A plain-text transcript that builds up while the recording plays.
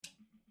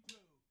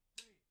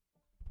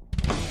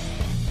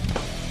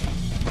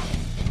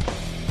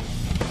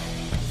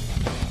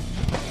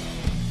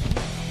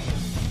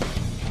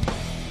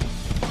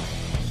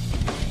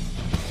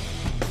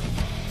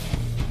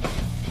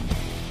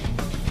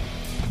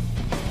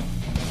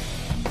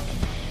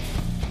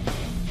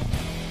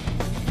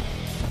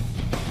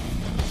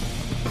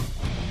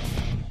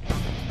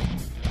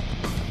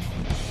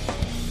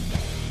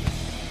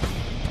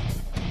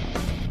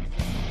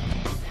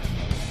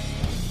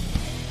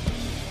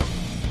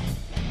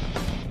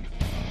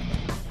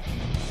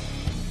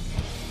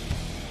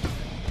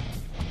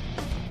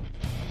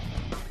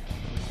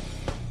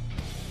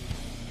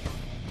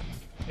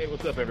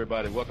what's up,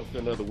 everybody? Welcome to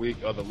another week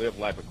of the Live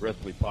Life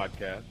Aggressively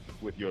podcast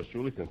with yours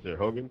truly, Sincere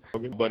Hogan,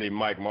 buddy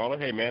Mike Marler.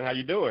 Hey, man, how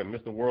you doing,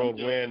 Mr.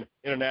 Whirlwind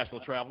International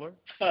Traveler?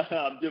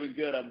 I'm doing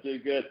good.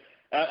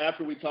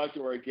 After we talk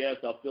to our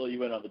guests, I'll fill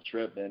you in on the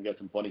trip, man. Got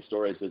some funny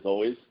stories, as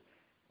always.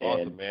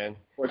 Awesome, man.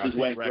 Horses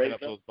went great. Up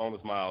those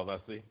bonus miles, I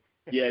see.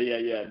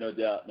 Yeah, no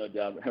doubt.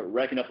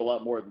 Racking up a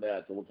lot more than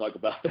that, so we'll talk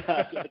about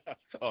that.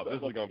 Oh, this is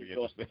going to be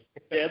interesting.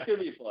 Yeah, it's going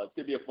to be fun. It's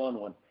going to be a fun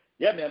one.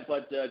 Yeah, man,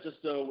 but just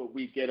so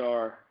we get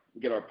our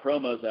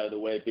promos out of the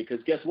way, because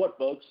guess what,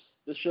 folks?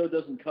 This show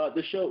doesn't cost.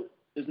 This show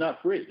is not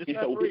free. It's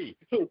not free.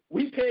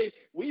 We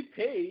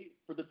pay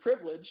for the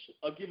privilege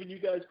of giving you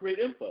guys great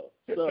info.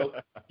 So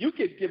you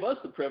could give us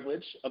the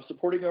privilege of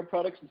supporting our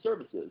products and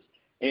services.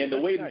 And the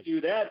way to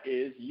do that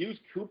is use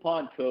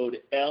coupon code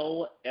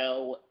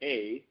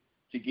LLA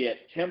to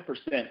get 10%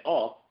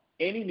 off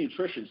any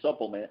nutrition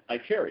supplement I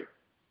carry.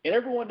 And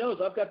everyone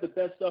knows I've got the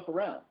best stuff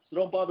around, so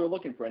don't bother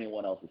looking for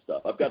anyone else's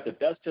stuff. I've got the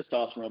best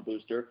testosterone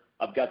booster,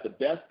 I've got the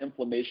best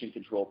inflammation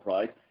control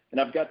product, and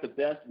I've got the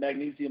best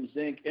magnesium,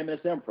 zinc,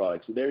 MSM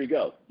products. So there you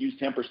go. Use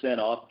 10%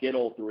 off, get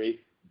all three.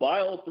 Buy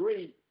all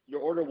three,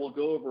 your order will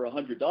go over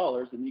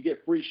 $100, and you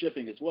get free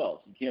shipping as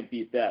well, so you can't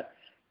beat that.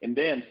 And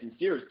then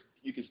Sincere's,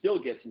 you can still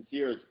get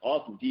Sincere's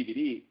awesome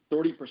DVD,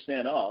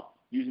 30% off,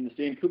 using the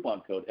same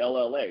coupon code,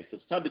 LLA. So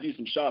it's time to do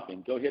some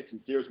shopping. Go hit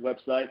Sincere's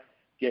website,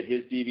 get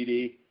his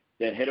DVD,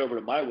 then head over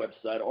to my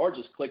website, or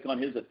just click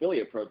on his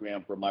affiliate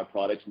program for my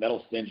products, and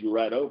that'll send you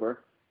right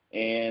over,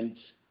 and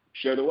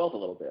share the wealth a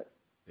little bit.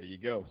 There you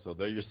go. So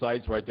there are your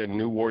sites right there,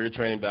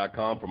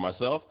 newwarriortraining.com for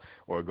myself,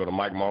 or go to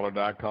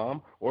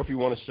MikeMarler.com. Or if you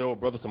want to show a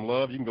brother some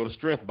love, you can go to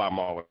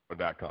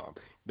strengthbymarler.com.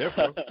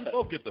 Therefore, you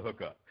both get the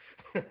hookup.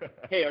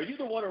 Hey, are you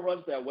the one who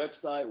runs that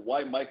website,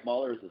 Why Mike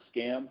Marler is a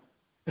Scam?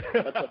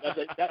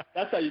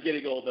 That's how you're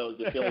getting all those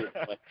affiliates.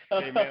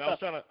 Hey, man, I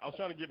was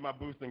trying to get my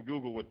boost in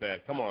Google with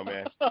that. Come on,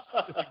 man.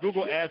 It's a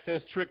Google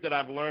AdSense trick that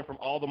I've learned from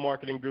all the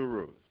marketing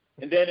gurus.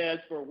 And then as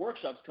for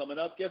workshops coming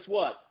up, guess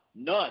what?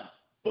 None.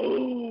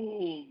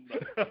 Boom.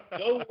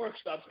 No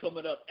workshops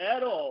coming up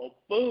at all.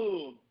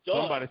 Boom. Done.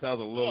 Somebody sounds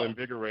a little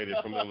invigorated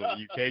from the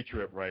UK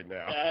trip right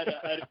now. I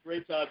had a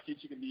great time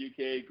teaching in the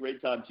UK,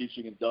 great time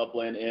teaching in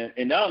Dublin,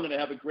 and now I'm going to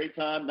have a great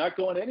time not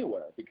going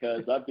anywhere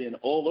because I've been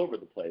all over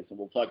the place, and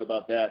we'll talk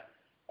about that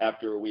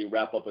after we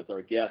wrap up with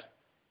our guest.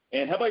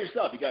 And how about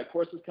yourself? You got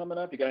courses coming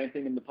up? You got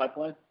anything in the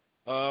pipeline?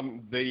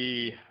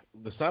 The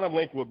sign-up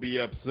link will be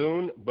up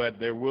soon, but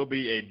there will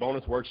be a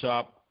bonus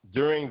workshop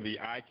during the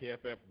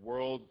IKFF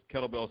World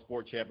Kettlebell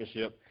Sport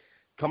Championship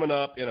coming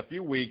up in a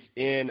few weeks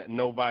in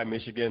Novi,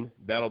 Michigan.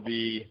 That'll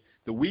be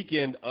the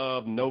weekend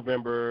of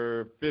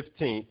November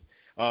 15th.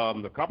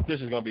 The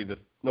competition is going to be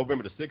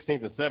November the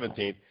 16th and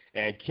 17th,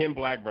 and Kim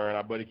Blackburn,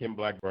 our buddy Kim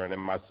Blackburn,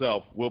 and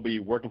myself will be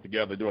working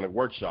together doing a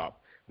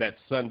workshop that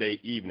Sunday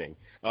evening.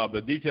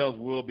 The details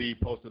will be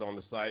posted on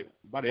the site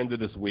by the end of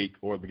this week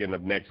or the beginning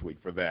of next week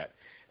for that.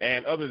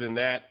 And other than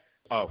that,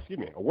 a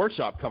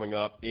workshop coming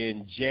up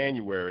in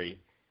January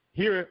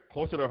here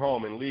closer to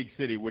home in League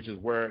City, which is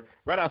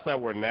right outside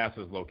where NASA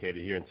is located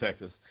here in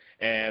Texas.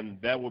 And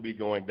that will be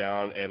going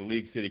down at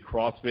League City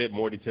CrossFit.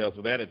 More details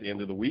for that at the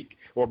end of the week.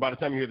 Or by the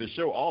time you hear the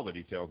show, all the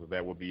details of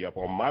that will be up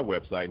on my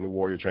website,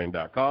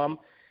 newwarriortraining.com.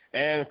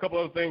 And a couple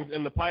other things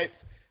in the pipes.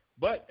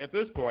 But at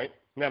this point,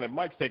 now that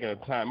Mike's taking a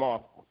time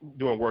off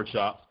doing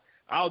workshops,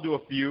 I'll do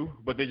a few,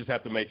 but they just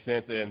have to make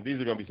sense. And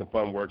these are going to be some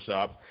fun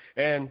workshops.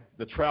 And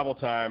the travel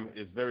time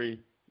is very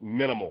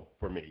minimal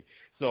for me.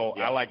 So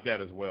yeah. I like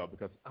that as well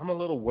because I'm a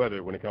little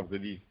weathered when it comes to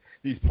these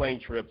plane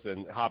trips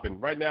and hopping.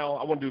 Right now,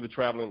 I want to do the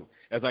traveling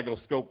as I go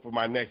scope for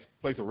my next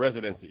place of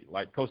residency,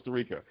 like Costa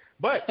Rica.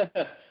 But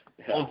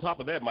on top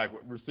of that, Mike, we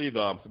received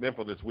some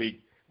info this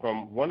week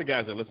from one of the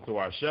guys that listens to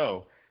our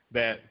show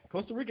that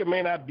Costa Rica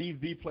may not be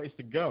the place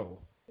to go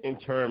in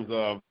terms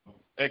of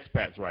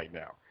expats right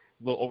now.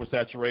 A little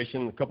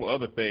oversaturation, a couple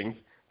other things.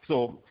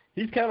 So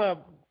he's kind of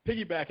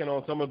piggybacking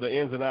on some of the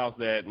ins and outs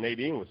that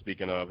Nadine was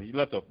speaking of. He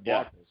left a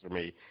blog post for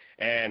me,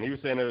 and he was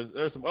saying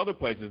there's some other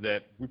places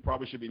that we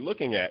probably should be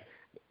looking at.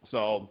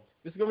 So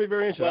this is going to be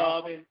very interesting.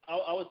 Well, I mean,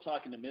 I was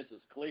talking to Mrs.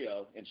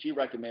 Cleo, and she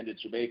recommended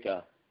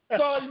Jamaica.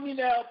 Join me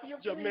now for your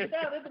Jamaica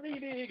down at the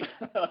meeting.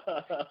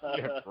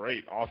 Yeah,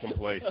 great, awesome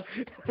place.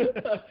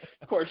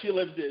 Of course, she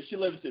lives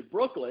in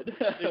Brooklyn.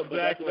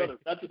 Exactly. But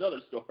that's another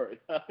story.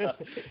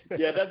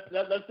 Yeah, that's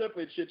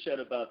definitely a chit chat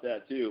about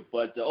that too.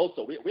 But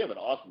also, we have an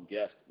awesome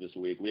guest this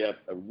week. We have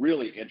a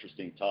really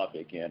interesting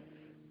topic, and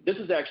this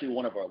is actually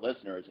one of our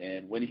listeners.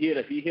 And when he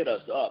hit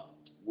us up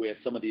with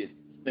some of the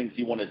things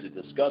he wanted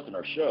to discuss in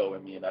our show,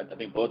 I mean, I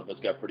think both of us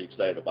got pretty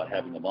excited about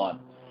having him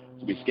on.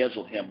 So we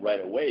scheduled him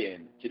right away,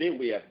 and today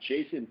we have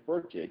Jason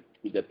Fertig,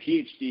 who's a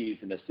PhD. He's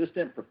an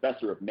assistant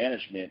professor of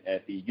management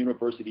at the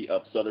University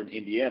of Southern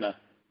Indiana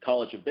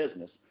College of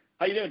Business.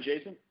 How you doing,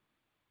 Jason?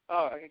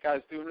 Oh,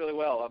 guys, doing really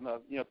well. I'm a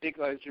big,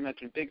 as you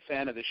mentioned, big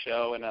fan of the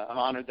show, and I'm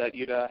honored that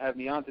you'd have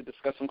me on to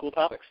discuss some cool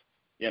topics.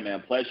 Yeah,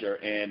 man, pleasure.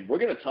 And we're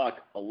going to talk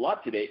a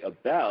lot today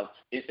about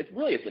it's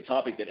a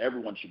topic that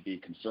everyone should be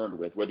concerned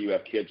with, whether you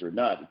have kids or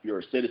not. If you're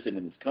a citizen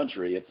in this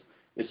country,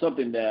 it's is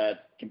something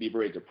that can be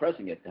very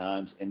depressing at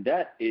times, and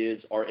that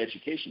is our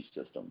education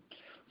system.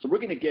 So we're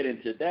going to get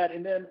into that,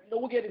 and then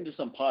we'll get into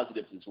some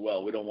positives as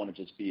well. We don't want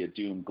to just be a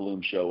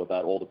doom-gloom show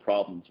about all the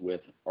problems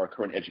with our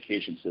current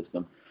education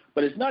system.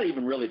 But it's not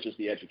even really just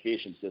the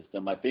education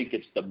system. I think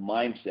it's the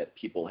mindset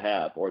people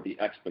have or the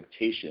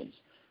expectations.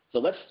 So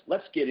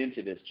let's get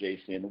into this,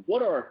 Jason.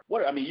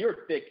 I mean, you're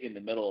thick in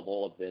the middle of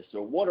all of this.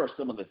 So what are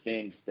some of the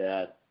things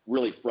that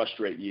really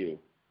frustrate you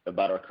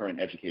about our current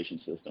education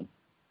system?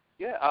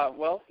 Yeah,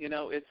 well,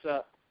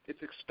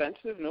 it's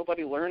expensive.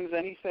 Nobody learns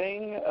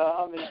anything.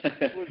 And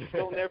people are just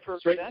going there for a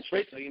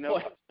credential.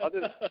 So,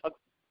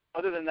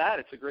 other than that,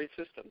 it's a great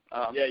system.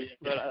 But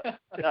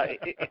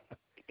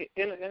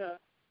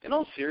in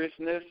all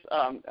seriousness,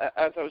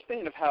 as I was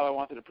thinking of how I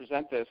wanted to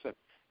present this,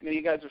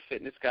 you guys are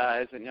fitness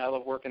guys, and I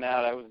love working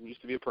out. I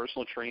used to be a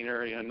personal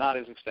trainer, not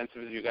as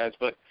extensive as you guys,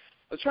 but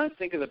I was trying to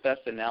think of the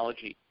best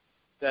analogy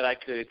that I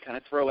could kind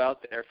of throw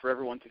out there for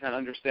everyone to kind of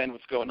understand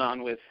what's going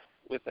on with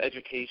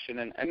education.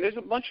 And there's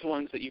a bunch of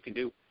ones that you can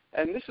do.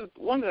 And this is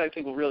one that I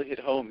think will really hit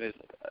home, is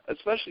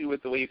especially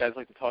with the way you guys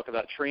like to talk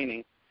about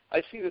training.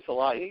 I see this a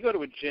lot. You go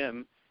to a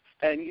gym,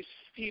 and you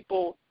see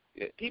people,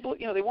 they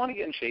want to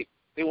get in shape.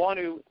 They want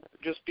to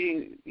just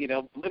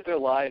live their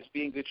lives,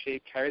 be in good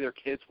shape, carry their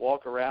kids,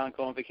 walk around,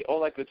 go on vacation,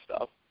 all that good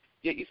stuff.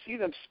 Yet you see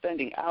them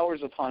spending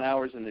hours upon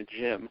hours in the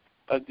gym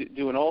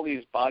doing all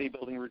these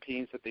bodybuilding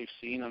routines that they've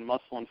seen on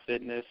Muscle and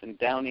Fitness and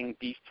downing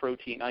beef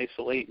protein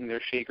isolate in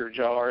their shaker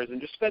jars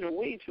and just spending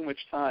way too much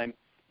time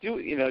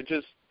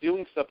just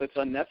doing stuff that's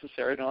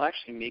unnecessary and it'll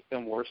actually make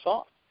them worse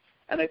off.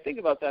 And I think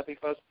about that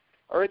because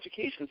our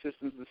education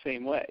system is the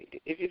same way.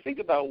 If you think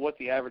about what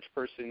the average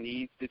person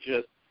needs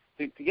to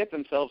get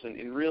themselves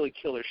in really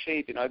killer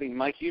shape, I think,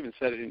 Mike, you even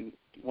said it in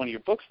one of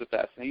your books the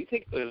best. Now, you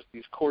take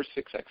these core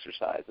 6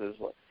 exercises,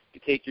 you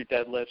take your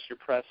deadlifts, your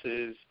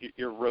presses,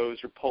 your rows,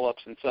 your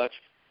pull-ups and such,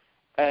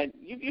 and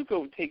you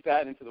go take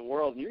that into the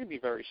world, and you're going to be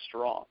very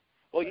strong.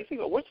 Well, you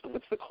think about what's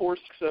the core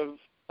 6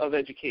 of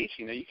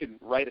education? You could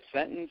write a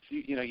sentence,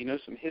 you know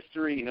some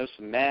history, you know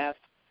some math,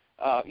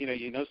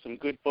 you know some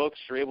good books,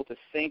 you're able to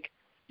think.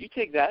 You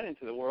take that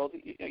into the world,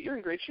 you're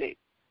in great shape.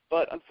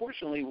 But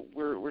unfortunately,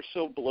 we're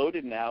so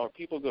bloated now, or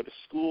people go to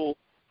school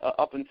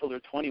up until they're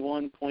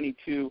 21,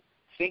 22,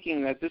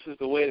 thinking that this is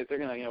the way that they're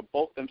going to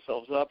bulk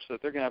themselves up so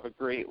that they're going to have a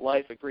great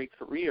life, a great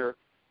career,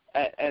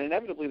 and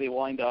inevitably they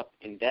wind up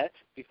in debt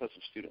because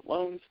of student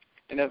loans.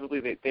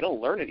 Inevitably, they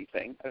don't learn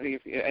anything. I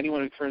think if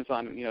anyone who turns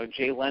on,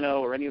 Jay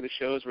Leno or any of the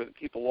shows where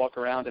people walk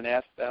around and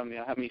ask them,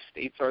 how many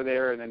states are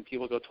there, and then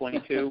people go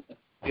 22.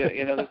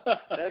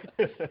 That's,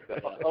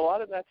 a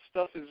lot of that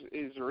stuff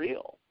is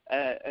real,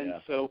 and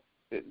so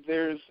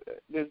there's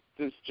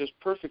this just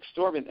perfect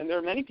storm, and there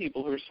are many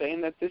people who are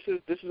saying that this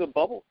is a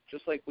bubble,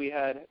 just like we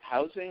had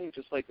housing,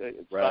 just like the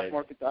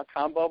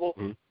stockmarket.com bubble.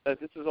 Mm-hmm. That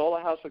this is all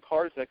a house of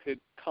cards that could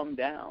come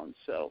down.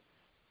 So,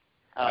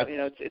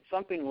 it's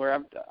something where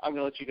I'm going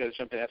to let you guys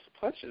jump in and ask the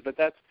questions, but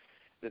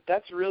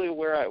that's really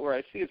where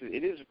I see it.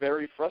 It is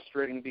very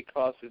frustrating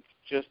because it's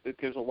just that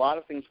there's a lot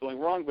of things going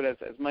wrong, but as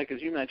Mike,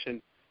 as you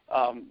mentioned,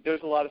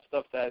 there's a lot of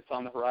stuff that's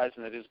on the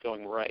horizon that is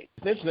going right.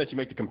 It's interesting that you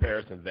make the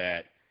comparison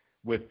that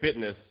with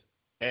fitness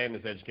and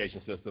this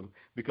education system,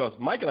 because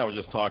Mike and I were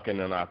just talking,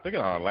 and I think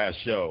on our last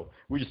show,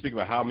 we were just speaking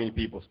about how many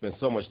people spend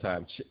so much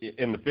time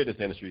in the fitness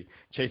industry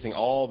chasing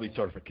all these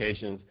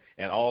certifications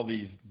and all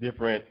these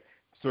different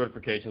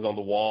certifications on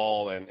the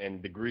wall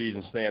and degrees,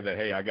 and saying that,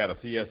 hey, I got a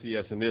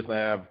CSCS in this, I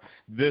have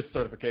this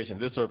certification.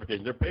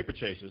 They're paper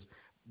chasers,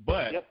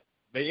 but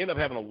they end up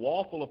having a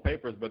wall full of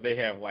papers, but they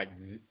have like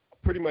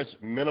pretty much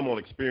minimal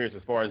experience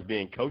as far as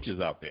being coaches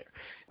out there.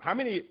 How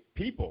many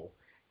people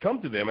come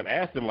to them and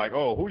ask them, like,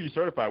 oh, who are you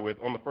certified with,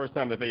 on the first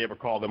time that they ever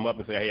call them up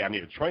and say, hey, I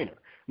need a trainer?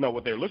 No,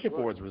 what they're looking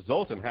for is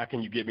results, and how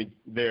can you get me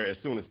there as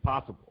soon as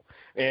possible?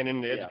 And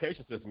in the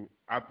education system,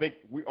 I think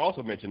we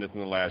also mentioned this in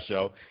the last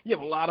show, you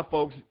have a lot of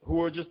folks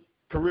who are just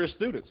career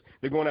students.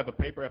 They're going after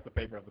paper after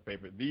paper after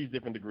paper, these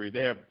different degrees.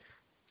 They have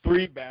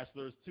 3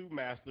 bachelors, 2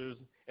 masters,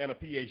 and a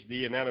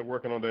PhD, and now they're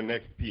working on their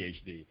next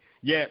PhD.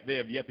 Yet they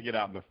have yet to get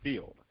out in the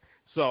field.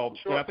 So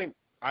I think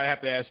I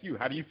have to ask you,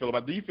 how do you feel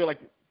about it? Do you feel like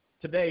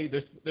today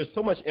there's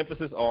so much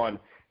emphasis on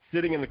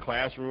sitting in the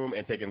classroom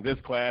and taking this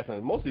class,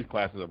 and most of these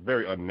classes are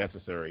very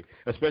unnecessary,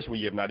 especially when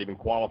you have not even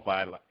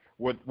qualified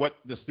what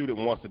the student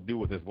wants to do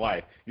with his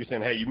life. You're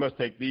saying, hey, you must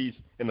take these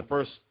in the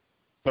first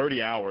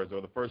 30 hours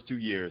or the first 2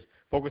 years,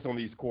 focus on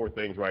these core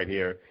things right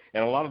here,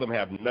 and a lot of them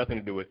have nothing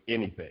to do with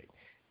anything.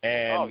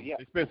 And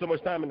they spend so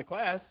much time in the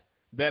class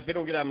that they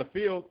don't get out in the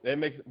field. It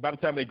makes, by the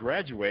time they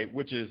graduate,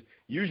 which is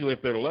usually,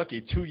 if they're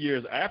lucky, 2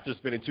 years after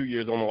spending 2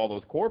 years on all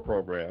those core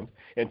programs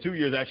and 2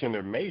 years actually in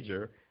their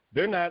major,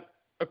 they're not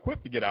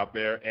equipped to get out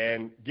there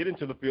and get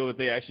into the field that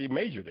they actually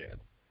majored in.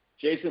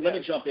 Jason, let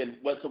me jump in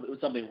with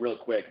something real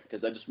quick,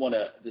 because I just want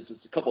to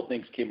 – a couple of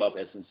things came up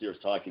as Sincere's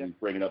talking,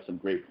 bringing up some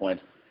great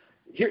points.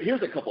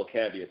 Here's a couple of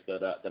caveats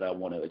that I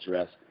want to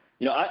address.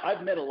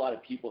 I've met a lot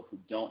of people who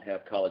don't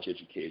have college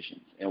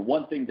educations, and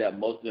one thing that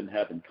most of them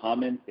have in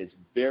common is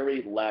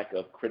very lack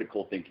of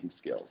critical thinking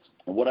skills.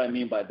 And what I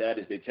mean by that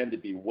is they tend to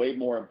be way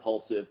more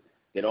impulsive.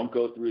 They don't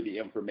go through the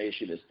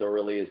information as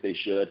thoroughly as they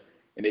should,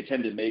 and they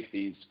tend to make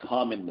these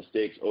common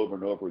mistakes over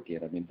and over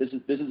again. I mean,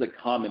 this is a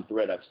common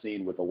thread I've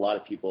seen with a lot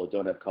of people who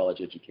don't have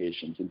college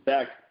educations. In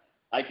fact,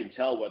 I can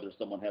tell whether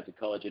someone has a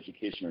college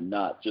education or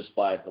not just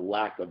by the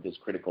lack of this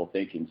critical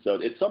thinking. So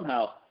it's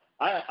somehow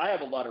I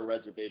have a lot of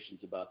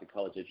reservations about the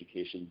college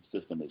education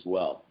system as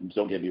well. And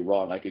don't get me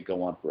wrong, I could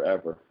go on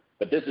forever.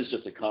 But this is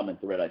just a common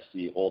thread I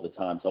see all the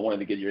time. So I wanted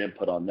to get your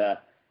input on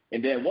that.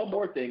 And then one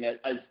more thing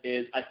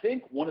is I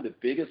think one of the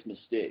biggest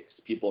mistakes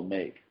people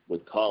make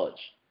with college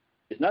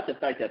is not the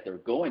fact that they're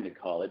going to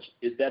college,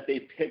 is that they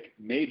pick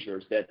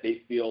majors that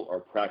they feel are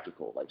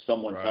practical. Like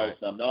someone tells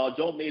them, no,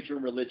 don't major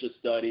in religious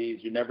studies.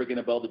 You're never going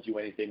to be able to do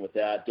anything with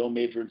that. Don't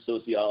major in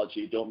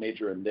sociology. Don't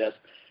major in this.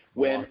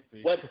 When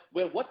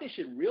what they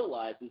should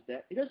realize is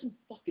that it doesn't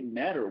fucking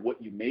matter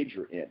what you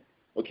major in.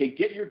 Okay,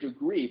 get your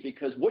degree,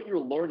 because what you're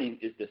learning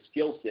is the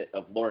skill set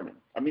of learning.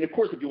 I mean, of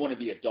course, if you want to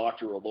be a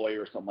doctor or a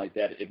lawyer or something like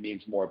that, it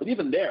means more. But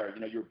even there,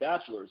 your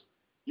bachelor's,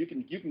 you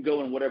can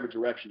go in whatever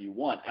direction you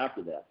want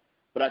after that.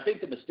 But I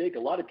think the mistake a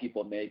lot of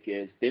people make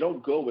is they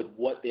don't go with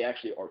what they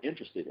actually are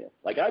interested in.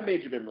 Like I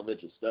majored in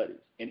religious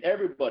studies, and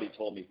everybody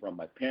told me, from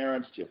my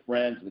parents to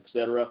friends, et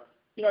cetera,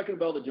 you're not going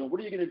to be able to do it. What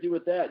are you going to do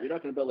with that? You're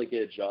not going to be able to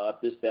get a job,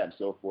 this, that, and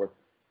so forth.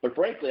 But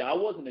frankly, I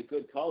wasn't a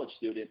good college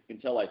student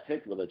until I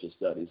picked religious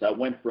studies. I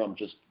went from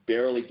just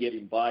barely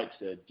getting by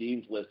to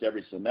dean's list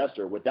every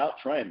semester without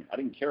trying. I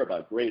didn't care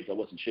about grades. I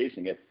wasn't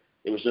chasing it.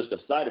 It was just a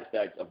side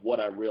effect of what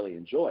I really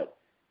enjoyed.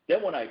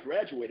 Then when I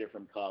graduated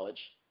from college,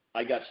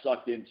 I got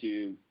sucked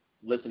into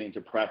listening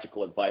to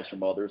practical advice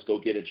from others. Go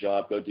get a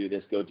job, go do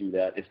this, go do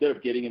that. Instead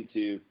of getting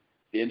into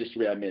the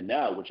industry I'm in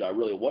now, which I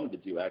really wanted to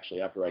do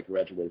actually after I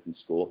graduated from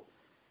school.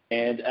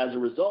 And as a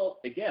result,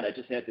 again, I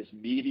just had this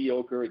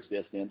mediocre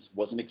existence,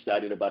 wasn't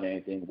excited about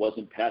anything,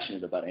 wasn't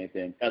passionate about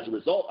anything. As a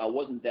result, I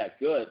wasn't that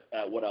good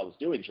at what I was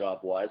doing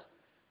job-wise.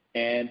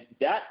 And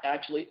that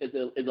actually is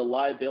a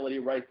liability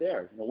right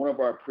there. One of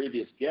our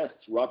previous guests,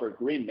 Robert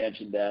Greene,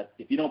 mentioned that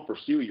if you don't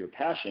pursue your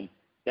passion,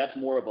 that's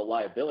more of a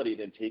liability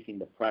than taking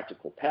the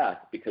practical path,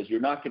 because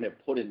you're not going to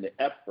put in the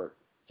effort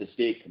to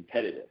stay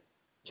competitive,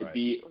 to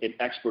be an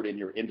expert in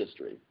your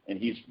industry. And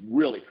he's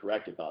really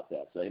correct about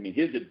that. So, I mean,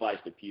 his advice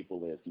to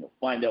people is,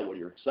 find out what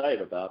you're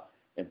excited about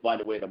and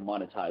find a way to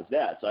monetize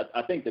that. So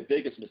I think the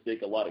biggest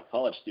mistake a lot of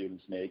college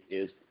students make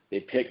is they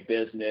pick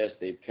business,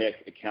 they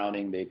pick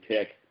accounting, they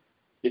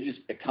just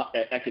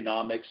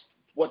economics,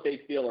 what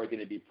they feel are going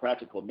to be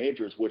practical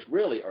majors, which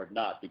really are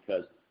not,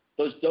 because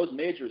those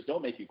majors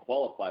don't make you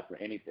qualify for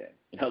anything.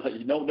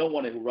 No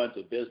one who runs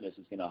a business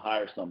is going to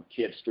hire some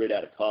kid straight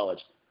out of college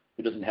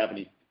who doesn't have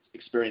any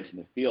experience in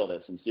the field,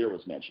 as Sincere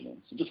was mentioning.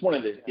 So just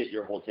wanted to get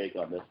your whole take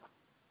on this.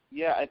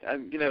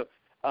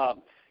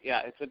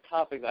 Yeah, it's a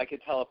topic that I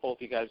could tell if both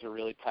you guys are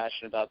really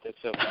passionate about this.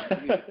 So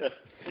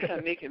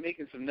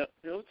making some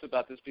notes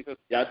about this, because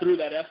I threw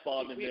that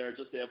F-bomb in there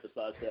just to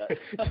emphasize that.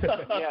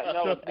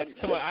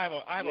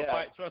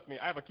 Trust me,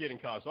 I have a kid in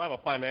college, so I have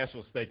a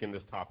financial stake in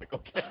this topic.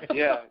 Okay.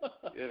 Yeah,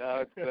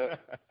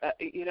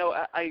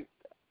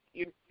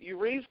 you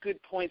raise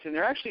good points, and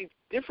they're actually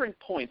different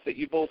points that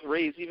you both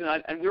raise.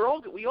 And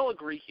we all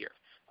agree here.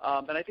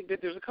 But I think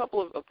that there's a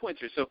couple of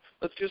points here. So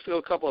let's just go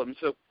a couple of them.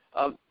 So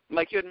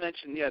Mike, you had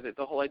mentioned, that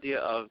the whole idea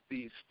of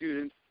the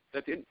students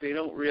that they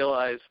don't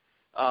realize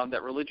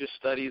that religious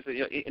studies.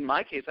 In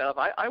my case,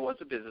 I was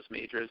a business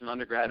major as an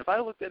undergrad. If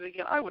I looked at it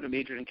again, I would have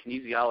majored in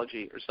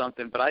kinesiology or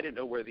something, but I didn't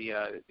know where the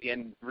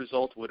end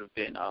result would have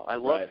been. I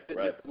loved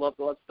fitness, loved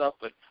all that stuff,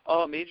 but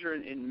major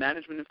in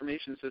management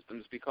information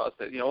systems because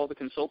all the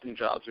consulting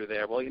jobs are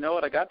there. Well, you know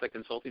what? I got that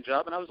consulting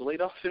job, and I was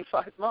laid off in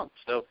 5 months.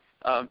 So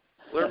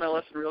learned my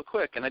lesson real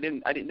quick, and I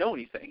didn't know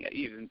anything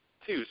even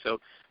too. So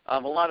a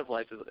lot of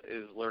life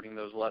is learning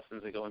those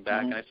lessons and going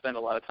back. Mm-hmm. And I spend a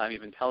lot of time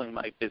even telling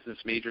my business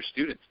major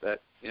students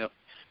that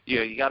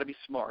you got to be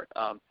smart.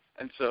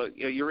 And so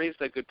you raised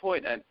that good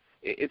point, and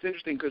it's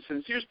interesting because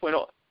Sincere's point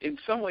in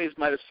some ways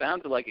might have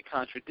sounded like it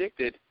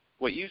contradicted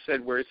what you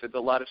said, where it said a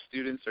lot of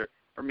students are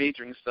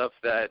majoring stuff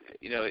that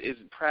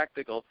isn't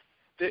practical.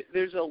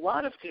 There's a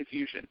lot of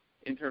confusion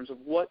in terms of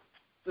what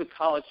the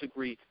college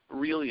degree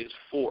really is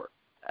for.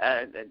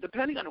 And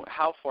depending on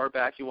how far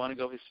back you want to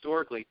go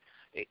historically,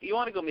 you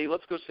want to go, maybe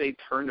let's go say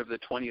turn of the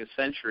 20th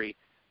century.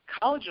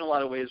 College in a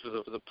lot of ways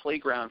was a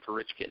playground for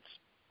rich kids,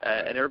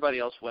 and everybody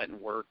else went and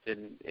worked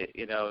in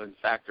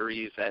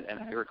factories and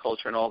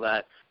agriculture and all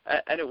that.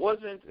 And it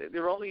wasn't.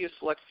 There were only a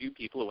select few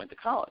people who went to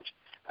college.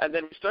 And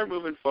then we start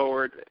moving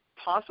forward.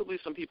 Possibly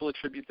some people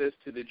attribute this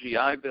to the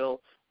GI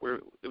Bill, where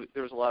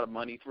there was a lot of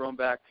money thrown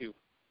back to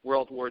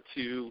World War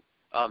II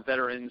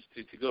veterans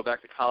to go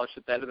back to college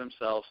to better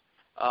themselves.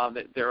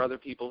 There are other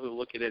people who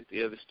look at it,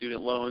 the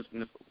student loans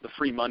and the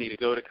free money to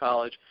go to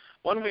college.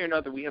 One way or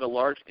another, we had a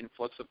large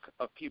influx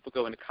of people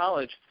going to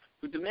college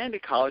who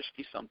demanded college to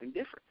be something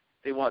different.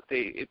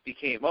 It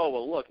became,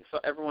 look, so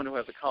everyone who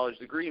has a college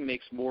degree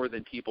makes more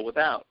than people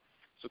without.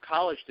 So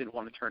college didn't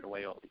want to turn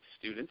away all these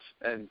students,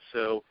 and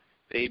so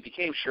they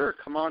became, sure,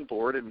 come on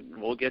board, and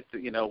we'll get to,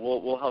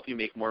 we'll help you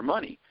make more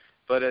money.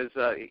 But as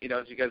as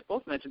you guys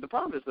both mentioned, the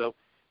problem is, though,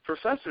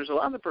 a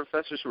lot of the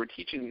professors who are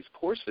teaching these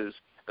courses,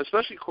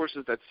 especially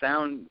courses that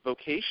sound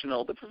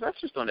vocational, the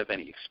professors don't have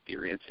any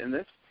experience in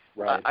this.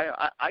 Right.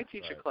 I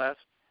teach a class.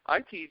 I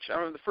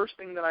remember the first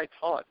thing that I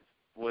taught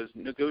was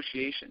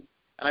negotiation.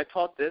 And I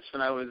taught this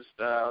when I was,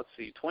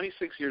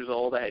 26 years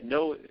old. I had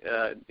no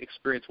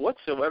experience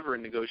whatsoever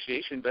in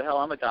negotiation, but hell,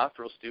 I'm a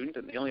doctoral student,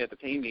 and they only had to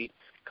pay me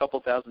a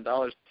couple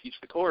 $1,000s to teach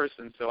the course,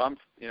 and so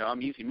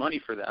I'm easy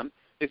money for them.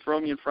 They throw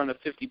me in front of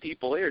 50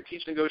 people, here,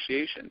 teach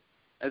negotiation.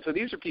 And so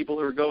these are people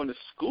who are going to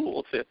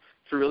school to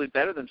really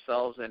better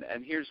themselves,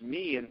 and here's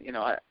me, and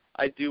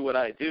I do what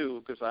I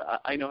do because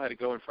I know how to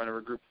go in front of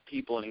a group of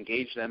people and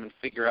engage them and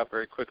figure out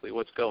very quickly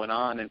what's going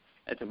on and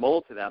to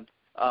mold to them.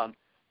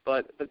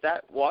 But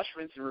that wash,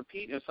 rinse, and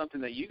repeat is something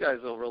that you guys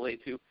will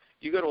relate to.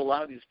 You go to a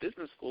lot of these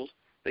business schools,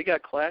 they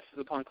got classes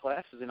upon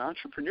classes in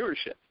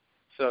entrepreneurship.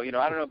 So, I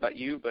don't know about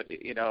you, but,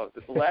 the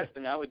last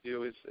thing I would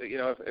do is,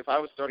 if I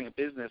was starting a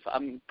business,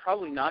 I'm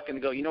probably not going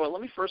to go,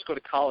 let me first go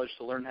to college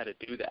to learn how to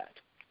do that.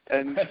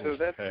 And so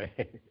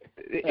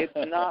it's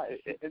not,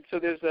 and so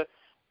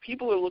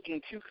people are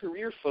looking too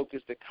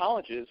career-focused at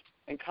colleges,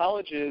 and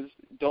colleges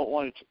don't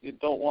want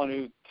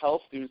to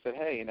tell students that,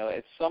 hey,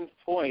 at some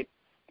point,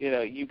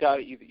 you got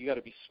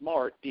to be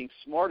smart. Being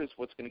smart is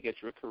what's going to get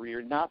you a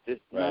career, not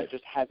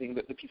just having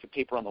the piece of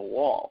paper on the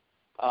wall.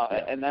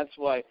 And that's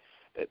why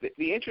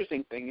the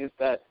interesting thing is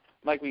that,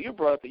 Mike, what you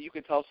brought up, that you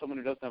could tell someone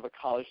who doesn't have a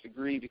college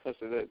degree because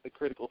of the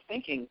critical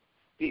thinking.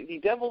 The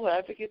devil's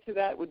advocate to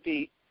that would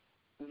be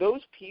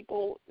those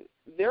people.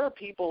 There are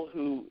people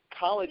who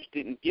college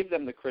didn't give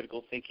them the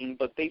critical thinking,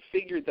 but they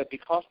figured that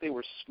because they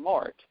were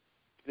smart,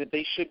 that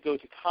they should go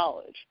to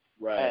college.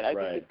 Right. And I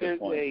right. think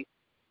that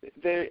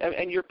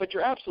but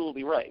you're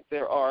absolutely right.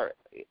 There are,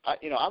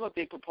 I'm a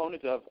big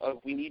proponent of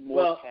we need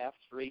more paths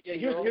for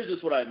 18-year-olds. Here's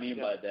just what I mean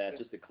by that.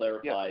 Just to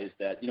clarify, is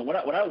that when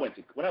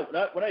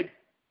I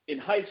in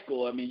high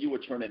school, I mean, you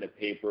would turn in a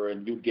paper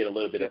and you'd get a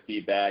little bit of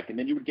feedback, and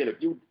then you would get a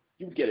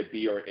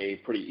B or A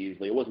pretty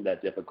easily. It wasn't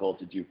that difficult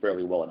to do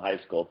fairly well in high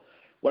school.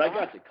 When I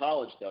got to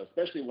college, though,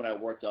 especially when I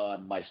worked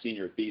on my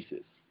senior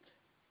thesis,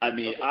 I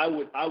mean, I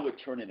would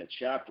turn in a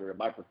chapter, and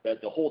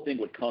the whole thing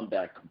would come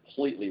back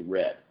completely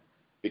red.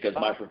 Because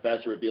my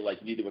professor would be like,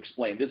 you need to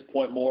explain this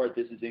point more.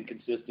 This is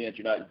inconsistent.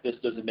 This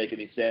doesn't make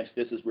any sense.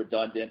 This is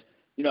redundant.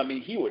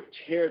 He would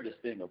tear this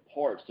thing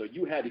apart. So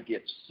you had to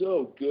get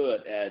so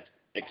good at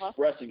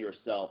expressing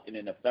yourself in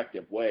an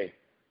effective way.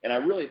 And I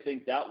really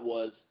think that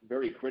was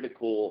very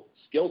critical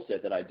skill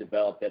set that I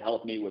developed that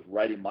helped me with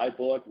writing my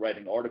book,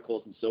 writing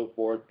articles, and so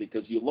forth.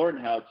 Because you learn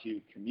how to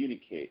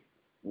communicate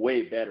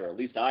way better. At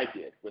least I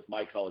did with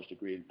my college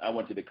degree. I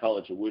went to the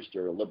College of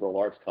Worcester, a liberal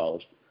arts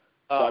college.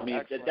 So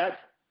that's.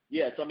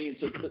 Yes,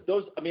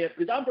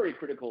 because I'm very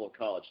critical of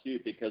college,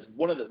 too, because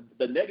one of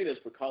the negatives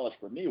for college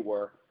for me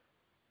were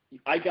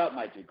I got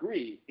my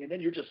degree, and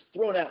then you're just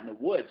thrown out in the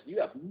woods. You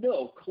have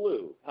no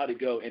clue how to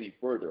go any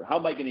further. How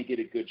am I going to get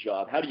a good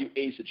job? How do you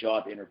ace a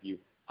job interview?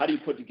 How do you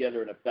put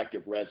together an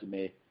effective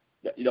resume?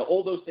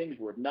 All those things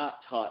were not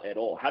taught at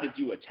all. How to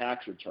do a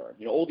tax return.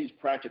 All these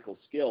practical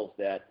skills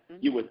that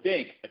you would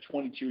think a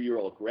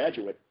 22-year-old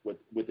graduate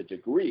with a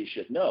degree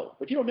should know,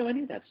 but you don't know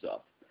any of that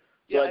stuff.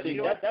 So I think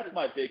that's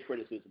my big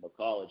criticism of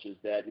college is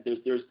that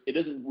it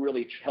doesn't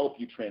really help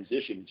you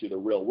transition to the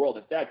real world.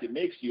 In fact, it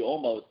makes you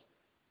almost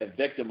a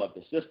victim of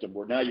the system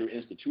where now you're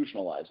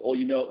institutionalized. All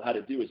you know how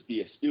to do is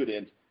be a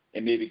student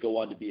and maybe go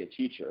on to be a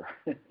teacher.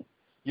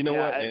 You know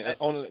what?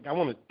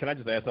 Can I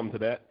just add something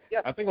to that?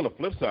 Yeah. I think on the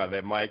flip side of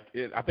that, Mike,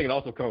 I think it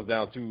also comes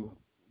down to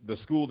the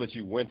school that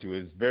you went to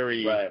is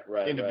very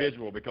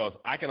individual because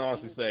I can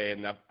honestly say,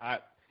 and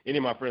any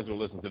of my friends who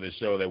listen to this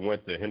show that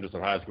went to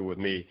Henderson High School with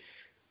me,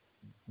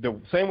 the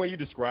same way you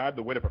described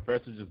the way the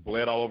professors just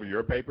bled all over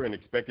your paper and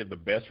expected the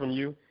best from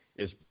you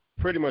is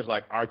pretty much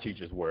like our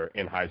teachers were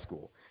in high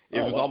school. It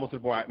was almost to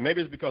the point,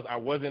 maybe it's because I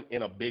wasn't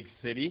in a big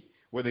city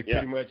where they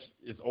pretty much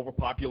is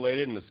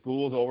overpopulated and the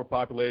schools are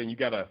overpopulated and you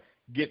got to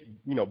get,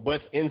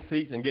 butts in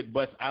seats and get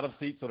butts out of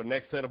seats so the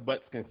next set of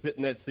butts can sit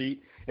in that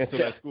seat and so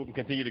that school can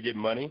continue to get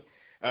money.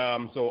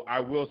 So I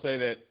will say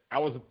that I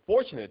was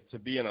fortunate to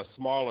be in a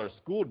smaller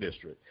school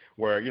district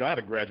where, I had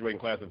a graduating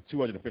class of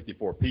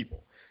 254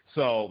 people.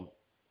 So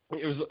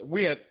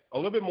we had a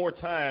little bit more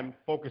time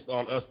focused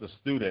on us, the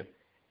student,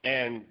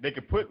 and they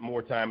could put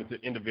more time into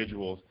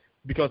individuals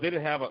because they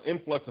didn't have an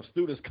influx of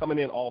students coming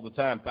in all the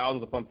time,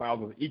 thousands upon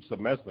thousands each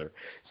semester.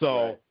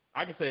 So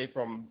I can say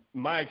from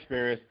my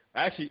experience,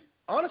 actually,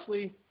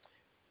 honestly,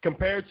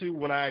 compared to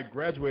when I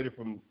graduated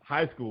from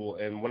high school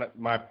and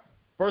my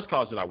first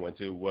college that I went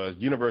to was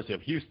University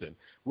of Houston,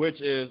 which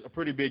is a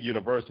pretty big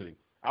university.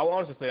 I will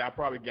honestly say I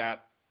probably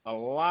got a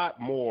lot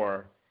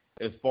more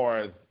as far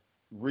as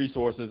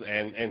resources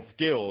and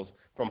skills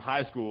from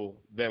high school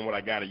than what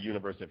I got at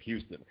University of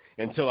Houston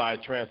until I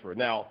transferred.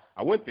 Now,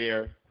 I went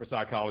there for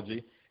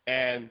psychology,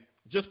 and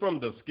just from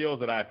the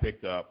skills that I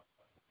picked up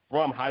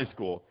from high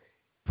school,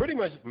 pretty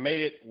much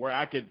made it where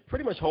I could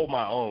pretty much hold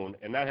my own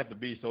and not have to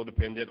be so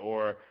dependent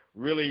or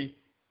really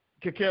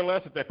could care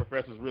less if that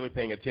professor's really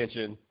paying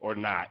attention or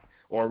not,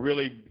 or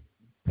really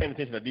paying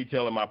attention to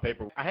detail in my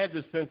paper. I had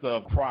this sense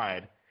of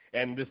pride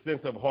and this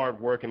sense of hard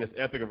work and this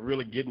ethic of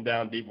really getting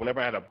down deep whenever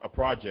I had a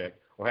project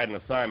or had an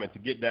assignment to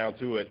get down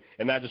to it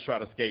and not just try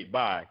to skate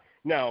by.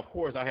 Now, of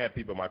course, I had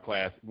people in my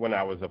class when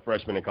I was a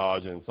freshman in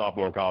college and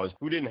sophomore in college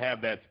who didn't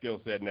have that skill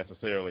set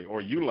necessarily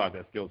or utilize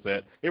that skill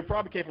set. It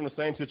probably came from the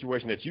same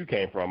situation that you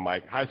came from,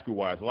 Mike, high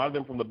school-wise. A lot of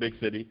them from the big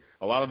city.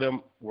 A lot of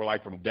them were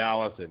like from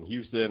Dallas and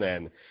Houston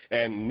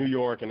and New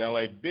York and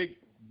L.A.,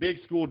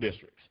 big school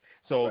districts.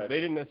 So right. They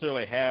didn't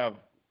necessarily have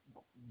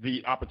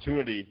the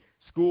opportunity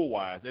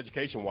school-wise,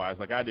 education-wise,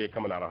 like I did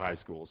coming out of high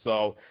school.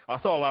 So I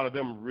saw a lot of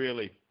them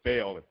really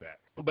fail at that.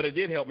 But it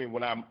did help me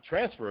when I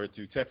transferred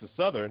to Texas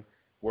Southern,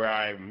 where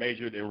I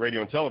majored in radio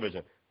and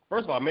television.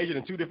 First of all, I majored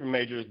in 2 different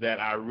majors that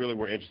I really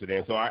were interested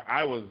in. So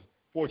I was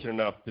fortunate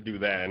enough to do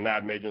that and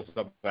not major in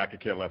something I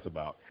could care less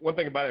about. One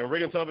thing about it,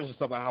 radio and television is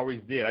something I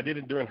always did. I did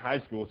it during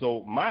high school.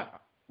 So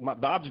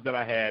the object that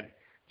I had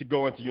to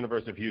go into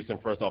University of Houston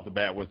first off the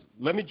bat was,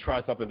 let me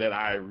try something that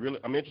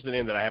I'm interested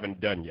in that I haven't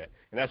done yet.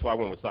 And that's why I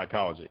went with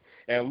psychology.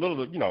 And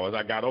as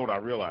I got older, I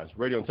realized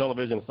radio and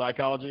television and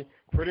psychology,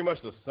 pretty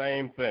much the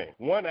same thing.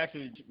 One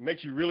actually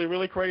makes you really,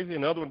 really crazy,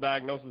 and the other one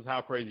diagnoses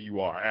how crazy you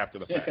are after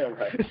the fact. Yeah,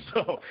 right.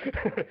 So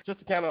just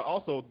to kind of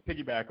also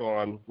piggyback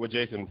on what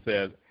Jason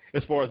said,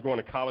 as far as going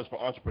to college for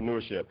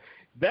entrepreneurship,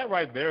 that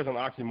right there is an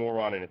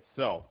oxymoron in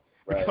itself.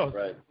 Because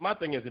right. My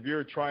thing is, if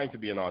you're trying to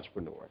be an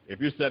entrepreneur, if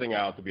you're setting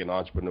out to be an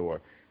entrepreneur,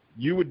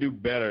 you would do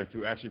better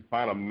to actually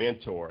find a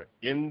mentor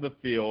in the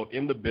field,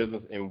 in the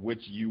business in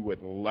which you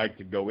would like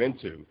to go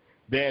into,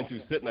 than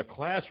to sit in a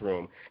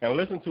classroom and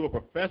listen to a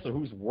professor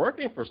who's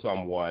working for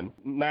someone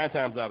 9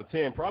 times out of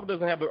 10, probably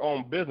doesn't have their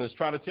own business,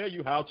 trying to tell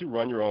you how to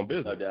run your own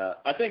business. No doubt.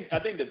 I think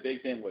the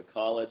big thing with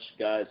college,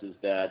 guys, is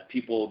that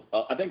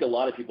I think a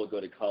lot of people go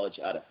to college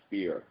out of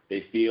fear.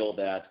 They feel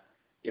that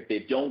if they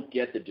don't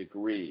get the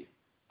degree,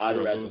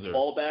 either as a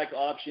fallback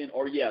option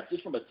or,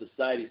 just from a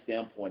society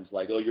standpoint, it's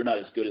like, oh, you're not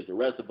as good as the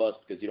rest of us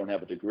because you don't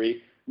have a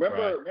degree.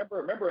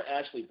 Remember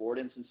Ashley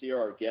Borden, sincere,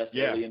 our guest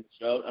early in the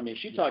show? I mean,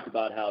 she talked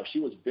about how she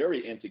was very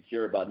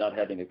insecure about not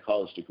having a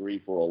college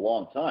degree for a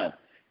long time.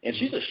 And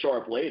she's a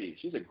sharp lady.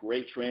 She's a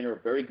great trainer, a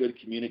very good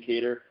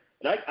communicator.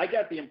 And I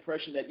got the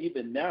impression that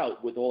even now,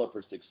 with all of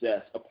her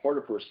success, a part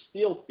of her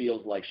still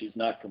feels like she's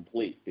not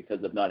complete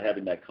because of not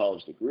having that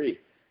college degree.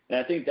 And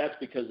I think that's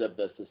because of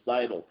the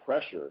societal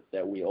pressure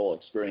that we all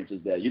experience,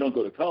 is that you don't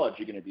go to college,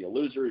 you're going to be a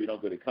loser. You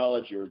don't go to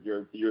college, your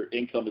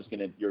income is going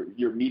to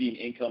your median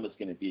income is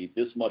going to be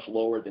this much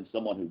lower than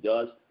someone who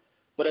does.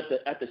 But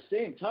at the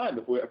same time,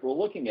 if we're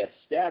looking at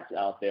stats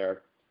out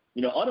there,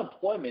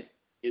 unemployment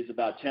is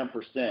about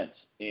 10%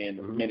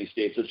 in many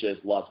states, such as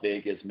Las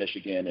Vegas,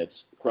 Michigan.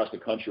 It's across the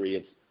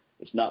country.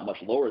 It's not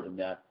much lower than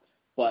that.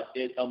 But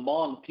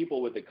among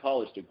people with a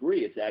college degree,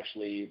 it's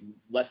actually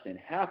less than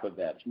half of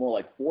that. It's more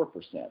like 4%.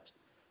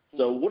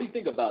 So what do you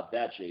think about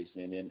that,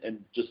 Jason, and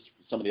just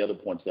some of the other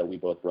points that we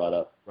both brought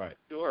up? Right.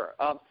 Sure.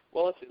 Well,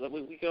 let's see.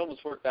 We can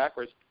almost work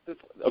backwards.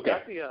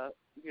 About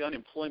the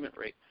unemployment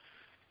rate.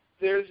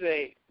 There's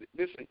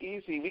an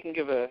easy, we can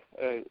give a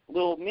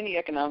little mini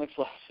economics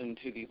lesson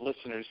to the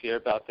listeners here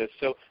about this.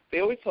 So they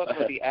always talk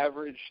about the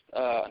average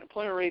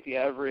unemployment rate, the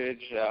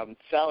average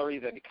salary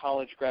that a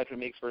college graduate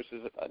makes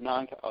versus a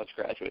non-college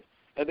graduate.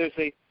 Now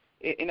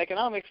in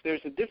economics,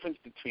 there's a difference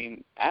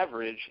between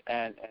average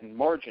and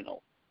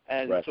marginal.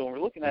 And so when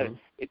we're looking at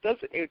it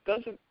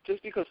doesn't,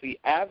 just because the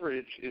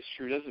average is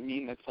true doesn't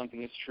mean that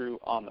something is true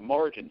on the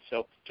margin.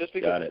 So just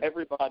because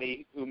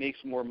everybody who makes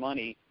more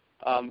money,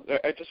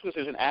 just because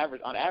there's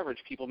on average,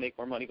 people make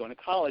more money going to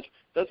college,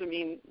 doesn't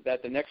mean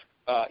that the next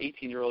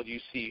 18-year-old you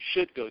see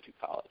should go to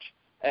college.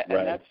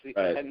 And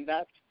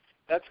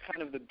that's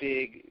kind of the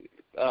big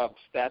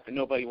stat that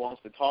nobody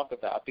wants to talk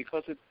about,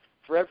 because it's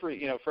for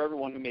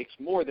everyone who makes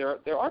more,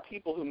 there are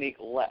people who make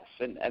less,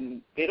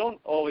 and they don't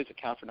always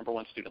account for, number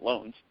one, student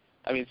loans.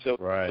 I mean, so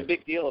it's a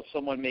big deal if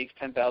someone makes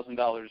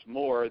 $10,000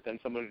 more than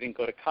someone who didn't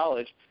go to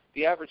college.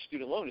 The average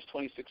student loan is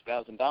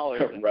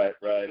 $26,000. Right.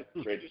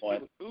 Great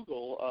point.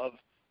 Google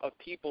of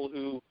people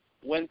who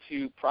went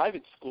to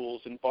private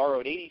schools and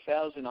borrowed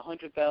 $80,000,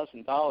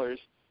 $100,000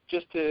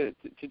 just to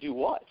do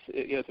what?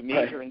 To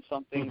major in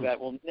something that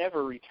will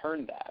never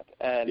return that.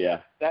 And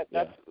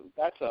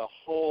that's a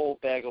whole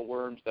bag of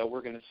worms that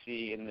we're going to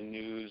see in the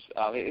news.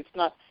 It's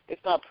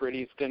not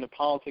pretty.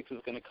 Politics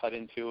is going to cut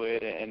into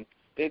it, and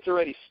it's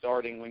already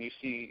starting when you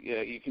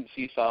can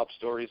see sob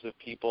stories of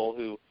people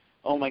who,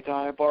 oh my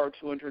God, I borrowed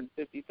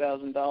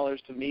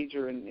 $250,000 to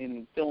major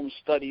in film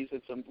studies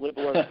at some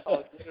liberal arts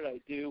college. What did I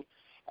do?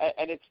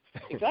 And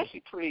it's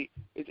actually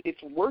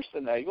it's worse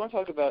than that. You want to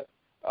talk about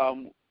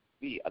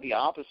the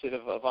opposite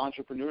of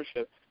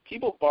entrepreneurship.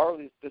 People borrow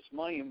this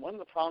money, and one of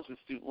the problems with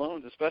student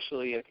loans,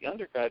 especially at the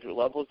undergraduate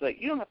level, is that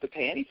you don't have to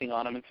pay anything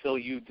on them until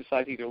you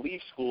decide to either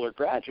leave school or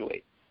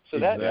graduate. So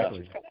that's kind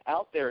of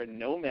out there in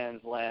no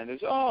man's land.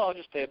 Is I'll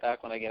just pay it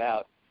back when I get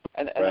out.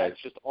 and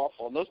that's just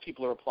awful. And those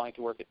people are applying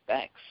to work at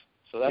banks,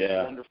 so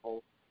that's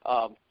wonderful.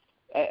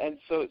 And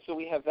so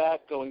we have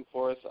that going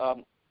for us.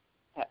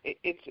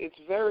 It's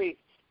very,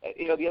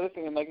 the other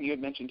thing, Mike, you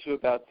had mentioned too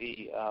about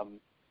the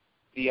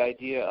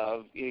idea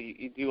of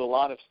you do a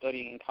lot of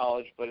studying in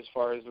college, but as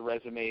far as the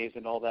resumes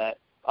and all that,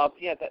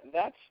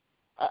 that's.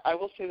 I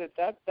will say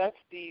that's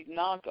the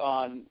knock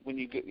on when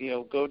you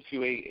go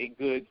to a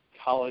good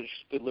college,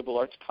 good liberal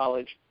arts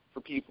college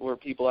for people where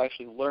people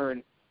actually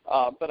learn.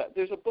 But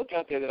there's a book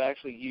out there that I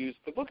actually use.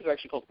 The book is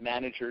actually called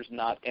Managers,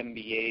 Not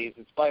MBAs.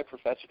 It's by a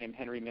professor named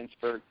Henry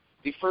Mintzberg.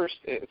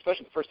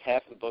 Especially the first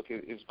half of the book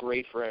is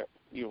great for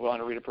you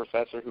want to read a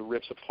professor who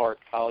rips apart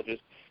colleges.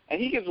 And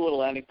he gives a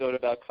little anecdote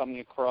about coming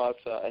across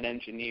an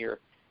engineer.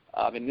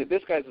 And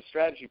this guy's a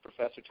strategy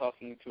professor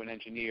talking to an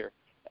engineer.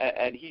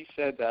 And he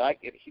said that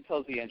he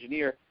tells the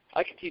engineer,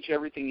 I can teach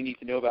everything you need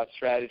to know about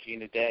strategy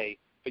in a day,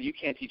 but you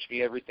can't teach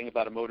me everything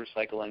about a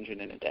motorcycle engine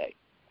in a day.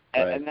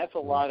 And that's a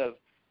lot of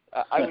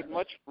I would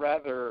much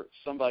rather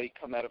somebody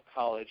come out of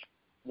college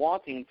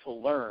wanting to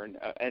learn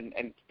and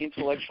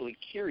intellectually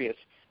curious.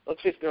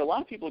 Let's face it, there are a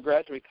lot of people who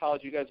graduate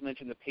college. You guys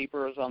mentioned the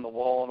papers on the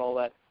wall and all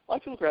that. A lot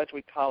of people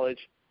graduate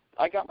college.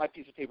 I got my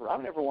piece of paper. I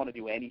don't ever want to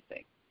do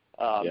anything.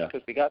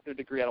 Because they got their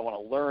degree. I don't want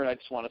to learn. I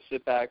just want to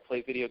sit back,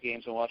 play video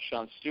games, and watch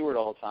Jon Stewart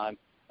all the time.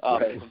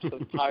 I'm so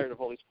tired of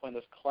all these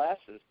pointless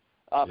classes.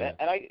 And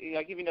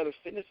I give you another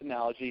fitness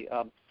analogy.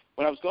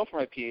 When I was going for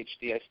my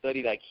PhD, I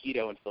studied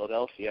Aikido in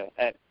Philadelphia.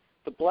 And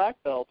the black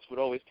belts would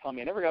always tell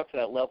me, I never got to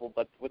that level,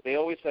 but what they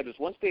always said is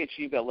once they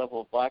achieved that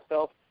level of black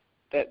belt,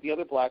 that the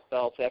other black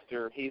belts,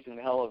 after hazing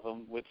the hell of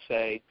them, would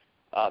say,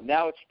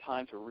 now it's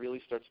time to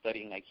really start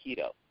studying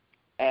Aikido.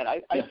 And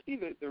I see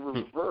the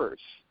reverse.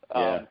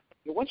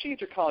 Once you get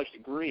your college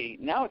degree,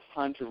 now it's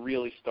time to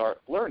really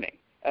start learning.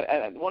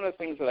 And one of the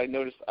things that I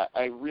noticed,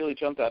 I really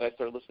jumped out, I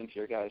started listening to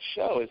your guys'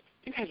 show, is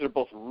you guys are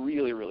both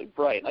really, really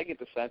bright. And I get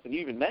the sense, and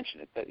you even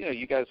mentioned it, that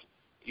you guys,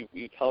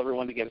 you tell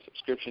everyone to get a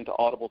subscription to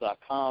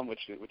Audible.com,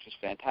 which is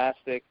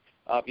fantastic.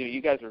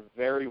 You guys are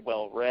very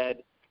well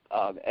read,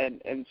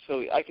 and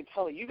so I can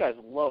tell that you guys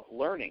love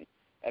learning.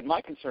 And my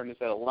concern is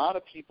that a lot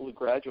of people who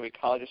graduate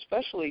college,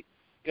 especially,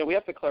 we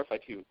have to clarify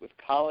too, with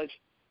college.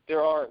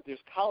 There's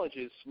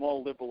colleges,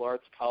 small liberal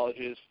arts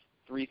colleges,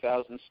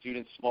 3,000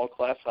 students, small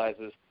class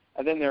sizes,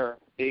 and then there are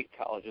big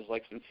colleges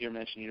like Sincere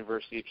mentioned,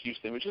 University of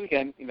Houston, which is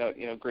again,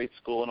 great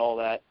school and all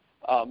that,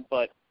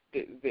 but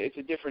it's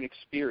a different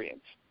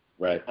experience.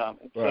 Right.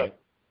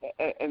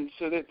 And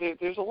so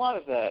there's a lot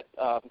of that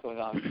going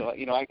on. So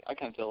I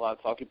kind of did a lot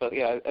of talking, but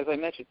as I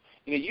mentioned,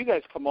 you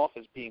guys come off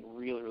as being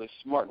really, really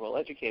smart and well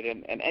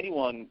educated, and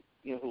anyone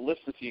who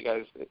listens to you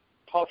guys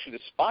talks should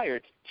aspire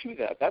to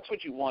that. That's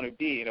what you want to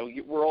be.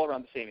 We're all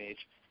around the same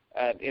age,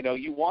 and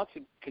you want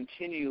to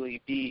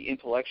continually be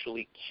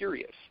intellectually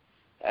curious.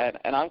 And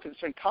I'm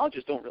concerned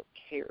colleges don't really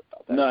care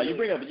about that. No, you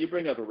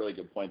bring up a really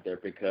good point there,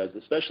 because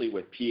especially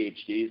with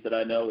PhDs that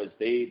I know is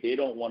they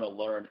don't want to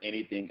learn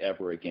anything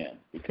ever again,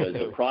 because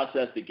the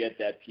process to get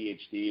that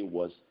PhD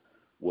was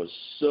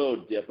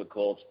so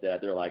difficult that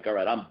they're like, all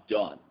right, I'm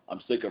done.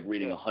 I'm sick of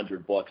reading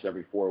 100 books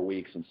every 4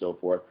 weeks and so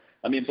forth.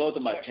 I mean, both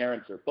of my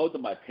parents are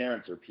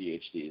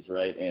PhDs,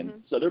 right? And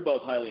so they're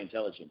both highly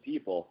intelligent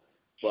people.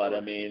 But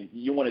I mean,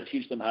 you want to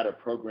teach them how to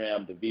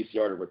program the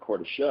VCR to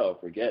record a show?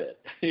 Forget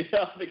it.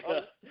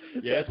 Because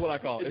it's what I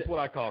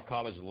call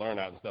college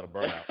learnout instead of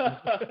burnout.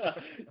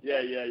 Yeah.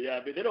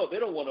 I mean, they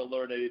don't want to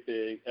learn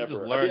anything ever.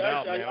 Just learn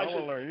out, man. I don't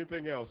want to learn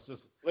anything else.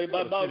 Just my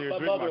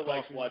mother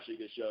likes watching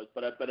the shows,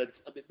 but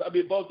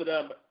both of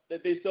them,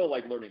 they still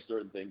like learning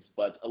certain things.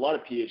 But a lot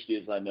of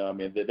PhDs I know, I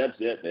mean, that's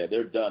it, man.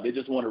 They're done. They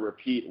just want to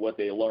repeat what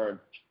they learned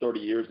 30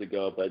 years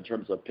ago, but in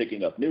terms of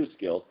picking up new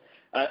skills.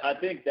 I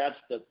think that's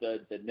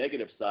the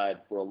negative side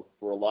for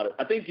a lot of –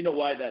 I think you know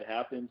why that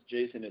happens,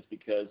 Jason, is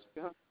because,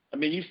 I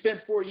mean, you spent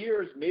 4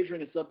 years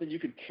majoring in something you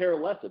could care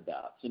less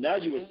about. So now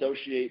you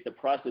associate the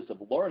process of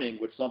learning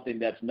with something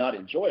that's not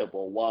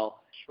enjoyable.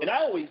 And I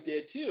always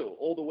did too,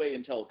 all the way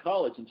until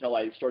college, until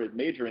I started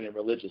majoring in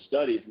religious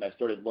studies and I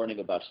started learning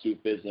about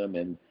Sufism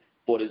and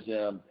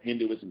Buddhism,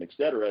 Hinduism, et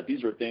cetera.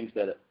 These are things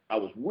that I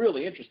was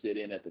really interested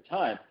in at the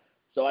time.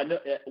 So I know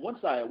once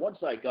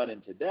I got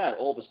into that,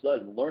 all of a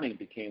sudden learning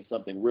became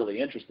something really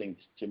interesting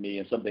to me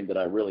and something that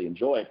I really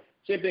enjoyed.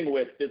 Same thing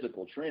with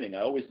physical training.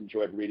 I always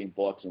enjoyed reading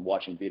books and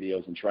watching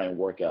videos and trying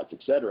workouts,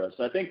 et cetera.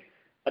 So I think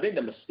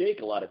the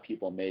mistake a lot of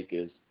people make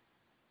is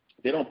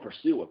they don't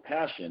pursue a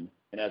passion,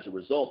 and as a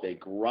result, they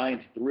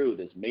grind through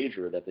this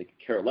major that they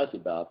could care less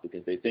about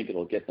because they think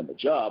it'll get them a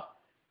job.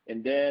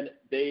 And then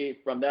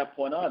from that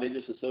point on, they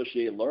just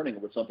associate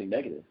learning with something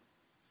negative.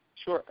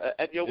 Sure.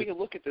 And we can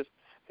look at this.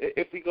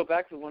 If we go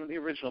back to one of the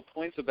original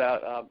points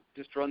about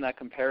just drawing that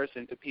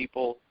comparison to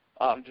people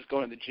just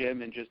going to the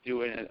gym and just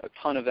doing a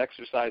ton of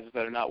exercises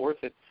that are not worth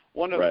it,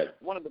 one of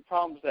the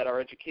problems that our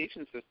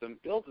education system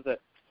builds is that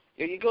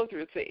you go through,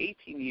 let's say,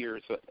 18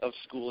 years of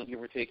schooling,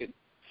 give or take it.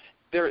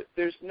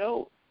 There's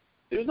no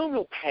there's no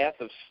real path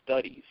of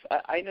studies.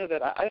 I know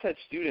that I've had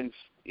students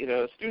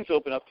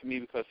open up to me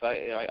because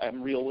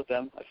I'm real with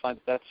them. I find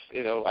that's,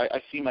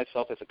 I see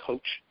myself as a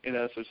coach,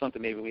 so it's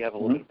something maybe we have a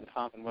little bit in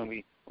common when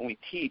we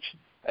teach.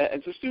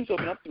 And so students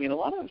open up to me, and a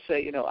lot of them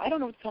say, I don't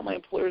know what to tell my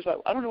employers.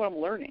 I don't know what I'm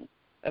learning.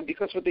 And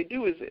because what they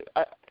do is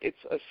it's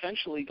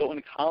essentially going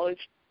to college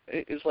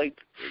is like,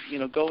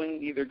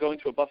 going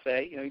to a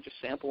buffet. You just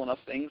sample enough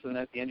things, and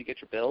at the end you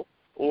get your bill.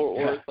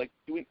 Or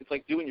it's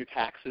like doing your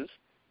taxes.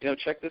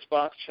 Check this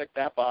box, check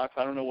that box.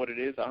 I don't know what it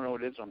is.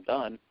 I'm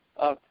done.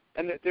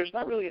 And there's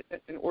not really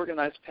an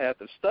organized path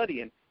of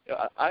study. And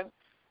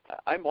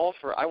I'm all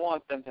for. I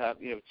want them to have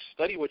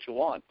study what you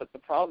want. But the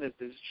problem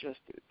is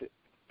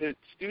the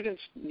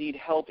students need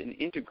help in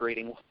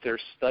integrating what they're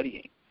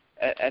studying.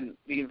 And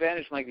the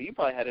advantage, Mike, that you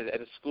probably had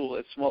at a school,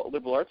 at small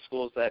liberal arts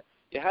school, is that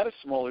you had a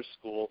smaller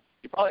school.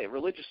 You probably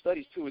religious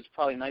studies too. Was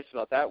probably nice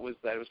about that was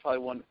that it was probably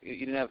one you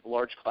didn't have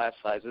large class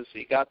sizes, so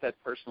you got that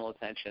personal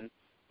attention.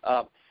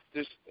 I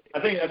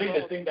think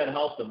the thing that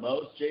helped the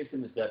most,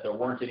 Jason, is that there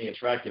weren't any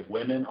attractive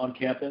women on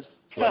campus,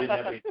 so I didn't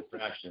have any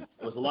distractions.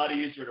 It was a lot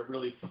easier to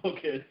really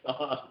focus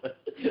on.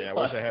 Yeah, I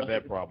wish I had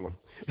that problem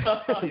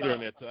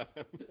during that time.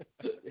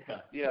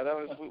 Yeah,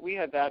 we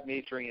had that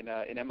majoring in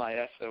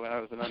MIS when I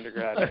was an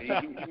undergrad.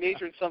 You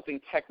major in something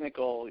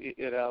technical, you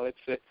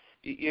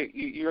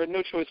had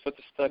no choice but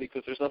to study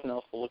because there's nothing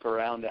else to look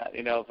around at,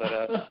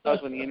 But that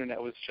was when the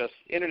internet was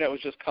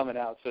just coming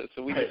out,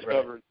 so we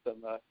discovered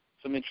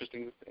some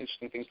interesting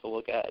things to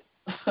look at.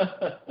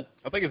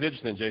 I think it's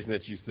interesting, Jason,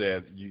 that you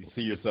said you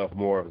see yourself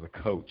more as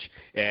a coach.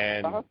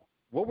 And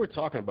what we're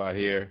talking about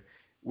here,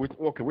 we're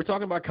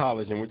talking about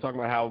college, and we're talking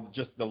about how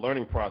just the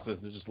learning process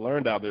is just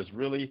learned out. There's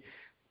really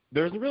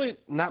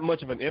not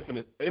much of an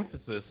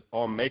emphasis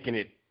on making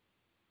it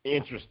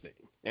interesting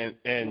and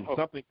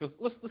something. Cause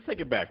let's take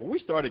it back. When we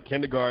started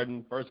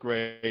kindergarten, first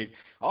grade,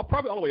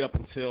 probably all the way up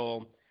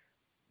until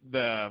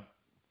the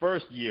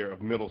first year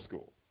of middle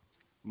school,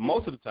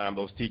 most of the time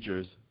those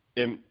teachers,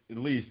 and at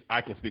least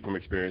I can speak from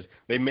experience,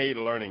 they made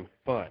learning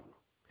fun.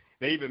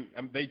 They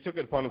took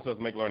it upon themselves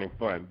to make learning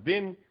fun.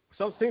 Then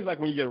it seems like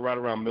when you get right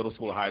around middle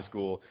school or high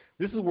school,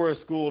 this is where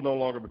school no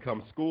longer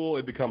becomes school.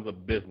 It becomes a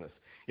business.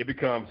 It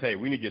becomes, hey,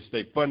 we need to get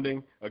state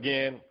funding.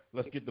 Again,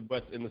 let's get the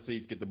butts in the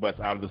seats, get the butts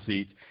out of the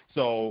seats.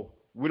 So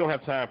we don't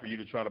have time for you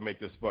to try to make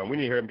this fun. We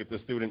need to hear them get the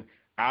student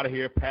out of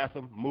here, pass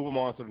them, move them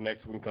on so the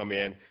next one come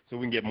in so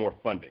we can get more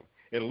funding.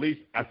 At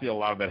least I see a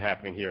lot of that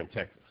happening here in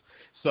Texas.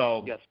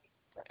 So, yes.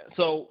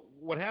 So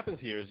what happens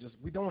here is just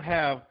we don't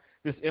have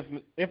this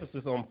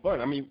emphasis on fun.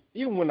 I mean,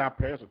 even when our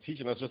parents were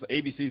teaching us just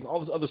ABCs and all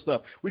this other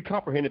stuff, we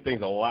comprehended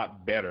things a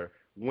lot better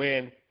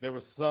when there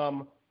was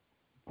some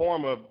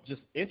form of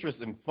just interest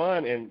and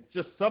fun and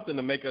just something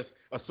to make us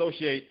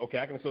associate, okay,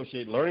 I can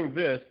associate learning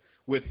this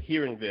with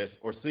hearing this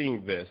or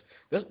seeing this.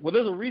 There's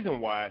a reason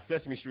why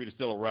Sesame Street is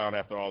still around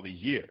after all these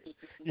years,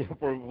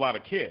 for a lot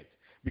of kids,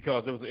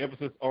 because there was an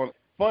emphasis on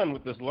fun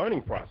with this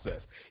learning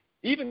process.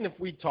 Even if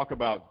we talk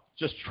about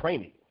just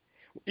training,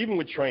 even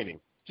with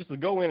training, just to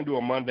go in and do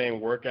a mundane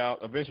workout,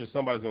 eventually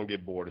somebody's going to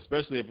get bored,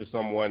 especially if it's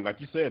someone,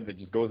 like you said, that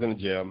just goes in the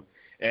gym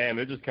and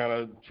they're just kind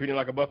of treating it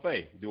like a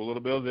buffet. Do a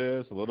little bit of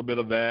this, a little bit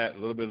of that, a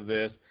little bit of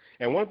this.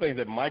 And one of the things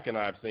that Mike and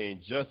I have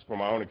seen just from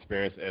our own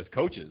experience as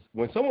coaches,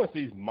 when someone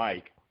sees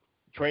Mike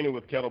training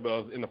with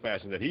kettlebells in the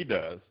fashion that he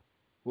does,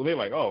 well, they're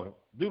like, oh,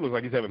 dude looks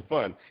like he's having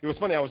fun. It was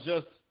funny. I was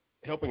just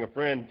helping a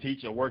friend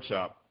teach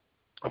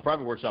a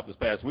private workshop this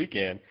past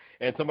weekend,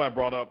 and somebody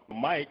brought up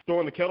Mike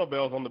throwing the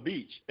kettlebells on the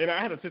beach. And I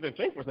had to sit there and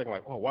think for a second,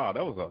 like, oh, wow,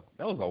 that was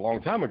a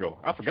long time ago.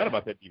 I forgot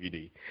about that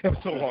DVD. It was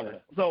so long ago.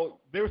 So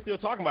they were still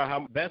talking about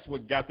how that's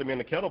what got them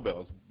into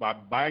kettlebells, by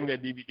buying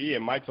that DVD,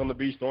 and Mike's on the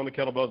beach throwing the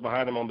kettlebells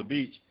behind him on the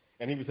beach,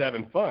 and he was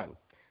having fun.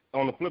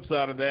 On the flip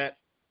side of that,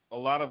 a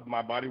lot of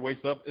my body weight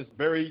stuff is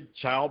very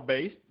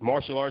child-based,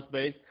 martial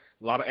arts-based,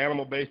 a lot of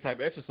animal-based type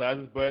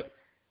exercises, but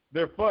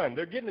they're fun.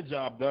 They're getting the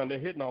job done. They're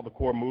hitting all the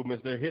core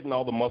movements. They're hitting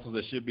all the muscles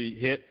that should be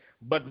hit.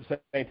 But at the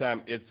same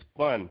time, it's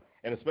fun,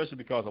 and especially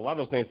because a lot of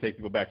those things take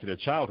people back to their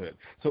childhood.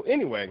 So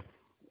anyway,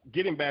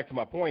 getting back to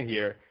my point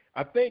here,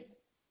 I think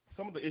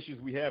some of the issues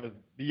we have is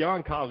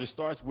beyond college. It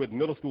starts with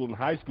middle school and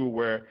high school,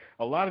 where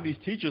a lot of these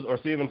teachers are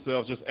seeing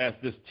themselves just as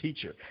this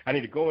teacher. I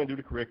need to go and do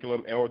the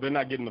curriculum, or they're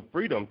not getting the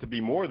freedom to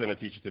be more than a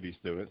teacher to these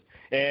students,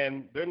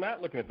 and they're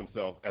not looking at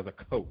themselves as a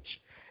coach.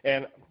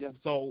 And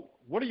so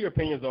what are your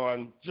opinions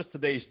on just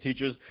today's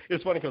teachers?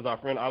 It's funny because our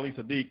friend Ali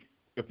Sadiq,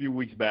 a few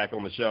weeks back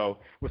on the show,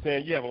 was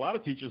saying you have a lot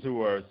of teachers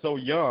who are so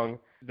young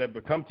that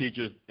become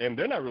teachers, and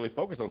they're not really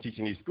focused on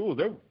teaching these schools.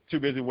 They're too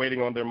busy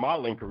waiting on their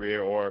modeling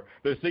career or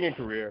their singing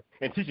career,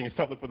 and teaching is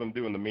something for them to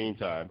do in the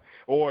meantime.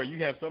 Or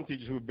you have some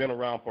teachers who have been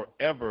around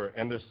forever,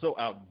 and they're so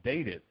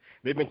outdated.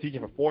 They've been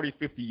teaching for 40,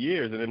 50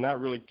 years, and they're not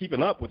really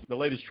keeping up with the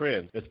latest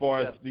trends as far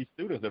as these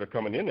students that are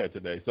coming in there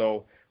today.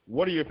 So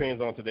what are your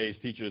opinions on today's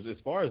teachers as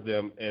far as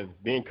them as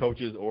being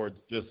coaches or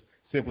just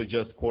simply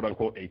just, quote,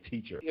 unquote, a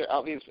teacher? Yeah,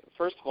 I mean,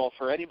 first of all,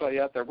 for anybody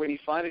out there, when you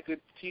find a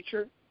good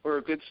teacher or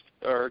a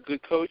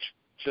good coach,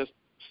 just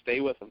stay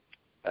with them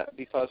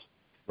because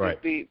Right.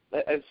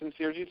 As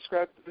sincere as you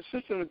described, the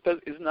system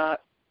is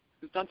not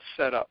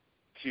set up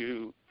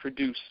to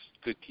produce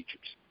good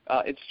teachers.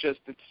 It's just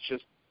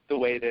the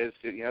way it is.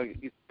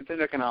 It's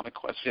an economic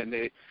question.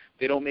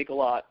 They don't make a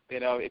lot.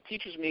 If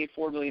teachers made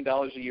 $4 million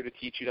a year to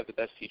teach, you'd have the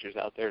best teachers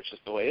out there. It's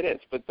just the way it is.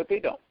 But they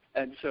don't.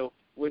 And so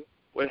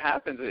what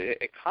happens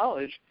at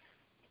college,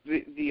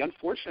 the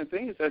unfortunate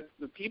thing is that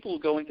the people who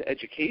go into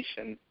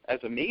education as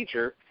a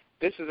major,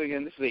 this is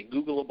a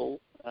Googleable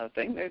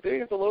thing. They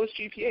have the lowest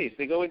GPAs.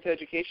 They go into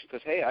education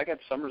because, hey, I got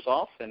summers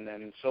off and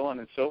so on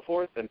and so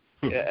forth, and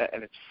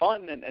it's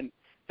fun, and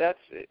that's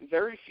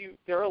very few.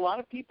 There are a lot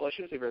of people, I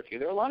shouldn't say very few,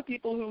 there are a lot of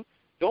people who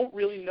don't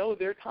really know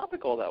their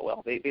topic all that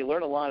well. They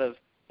learn a lot of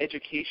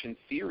education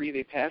theory.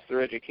 They pass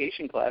their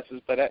education classes,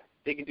 but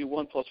they can do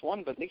 1 +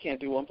 1, but they can't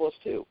do 1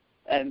 + 2.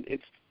 And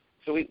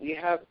we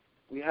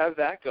have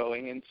that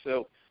going, and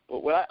so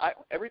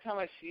every time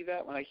I see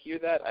that, when I hear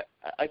that,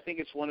 I think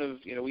it's one of,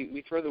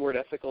 we throw the word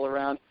ethical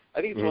around.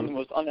 I think it's one of the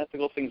most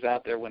unethical things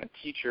out there when a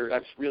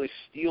teacher really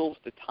steals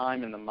the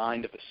time and the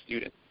mind of a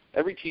student.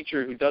 Every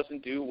teacher who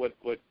doesn't do what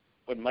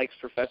Mike's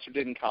professor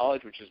did in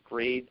college, which is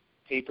grade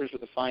papers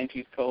with a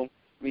fine-tooth comb,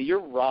 I mean, you're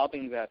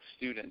robbing that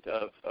student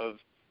of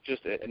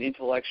just an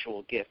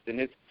intellectual gift. And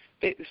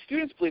the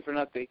students, believe it or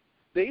not, they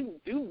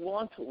do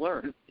want to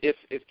learn if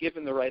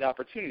given the right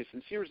opportunities.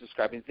 And Sierra was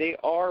describing, they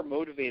are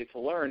motivated to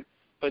learn,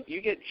 but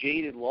you get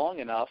jaded long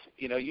enough,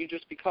 you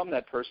just become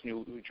that person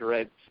who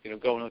dreads,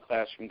 going to the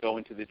classroom,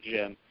 going to the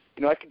gym.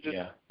 I could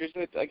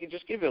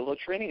just give you a little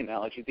training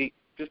analogy,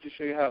 just to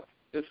show you how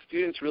the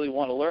students really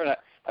want to learn.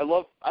 I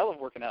love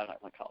working out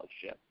at my college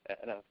gym.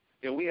 And,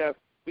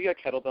 we got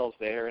kettlebells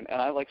there, and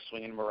I like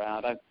swinging them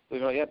around.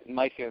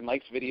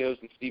 Mike's videos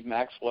and Steve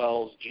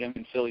Maxwell's gym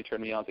in Philly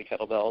turned me on to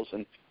kettlebells,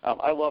 and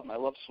I love them. I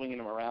love swinging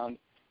them around.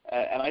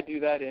 And I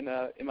do that in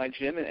my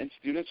gym, and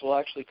students will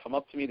actually come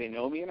up to me. They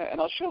know me, and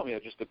I'll show them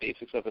just the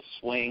basics of a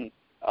swing.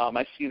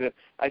 I see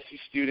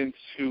students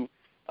who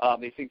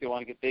they think they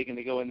want to get big, and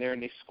they go in there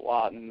and they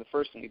squat. And the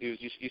first thing you do is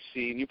you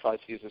see, and you probably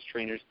see this as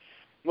trainers,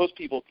 most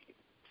people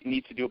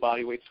need to do a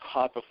body weight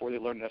squat before they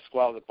learn to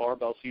squat with a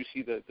barbell. So you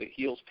see the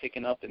heels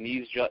picking up, the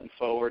knees jutting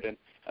forward. And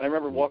I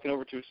remember walking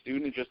over to a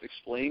student and just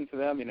explaining to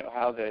them,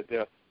 how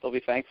they'll be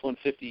thankful in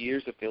 50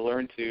 years if they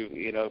learn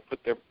to,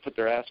 put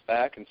their ass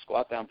back and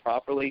squat down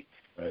properly.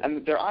 Right.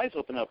 And their eyes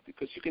open up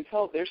because you can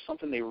tell there's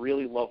something they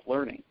really love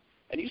learning.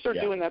 And you start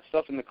doing that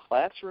stuff in the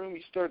classroom.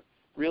 You start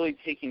really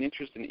taking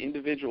interest in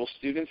individual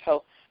students.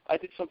 Hell, I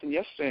did something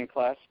yesterday in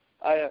class.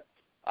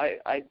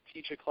 I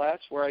teach a class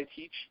where I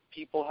teach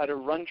people how to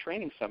run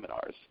training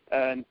seminars,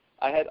 and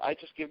I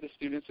just give the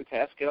students a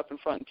task, get up in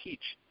front and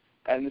teach.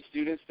 And the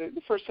students,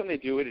 the first time they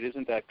do it, it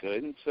isn't that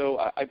good, and so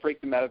I break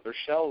them out of their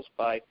shells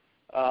by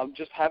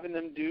just having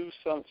them do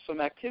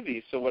some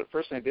activities. So what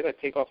first thing I did, I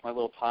take off my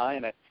little tie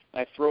and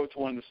I throw it to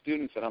one of the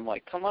students, and I'm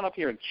like, "Come on up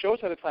here and show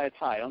us how to tie a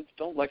tie.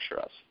 Don't lecture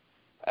us."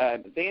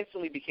 And they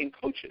instantly became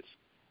coaches.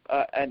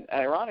 And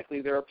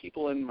ironically, there are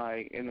people in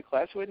the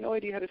class who had no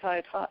idea how to tie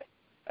a tie.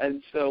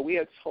 And so we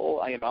had this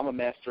whole, I'm a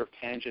master of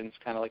tangents,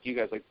 kind of like you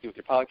guys like to do with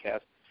your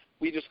podcast.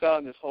 We just got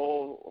on this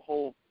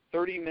whole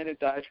 30-minute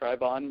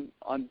diatribe on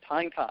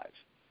tying ties.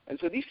 And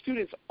so these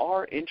students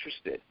are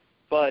interested.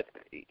 But,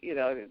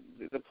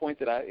 the point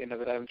that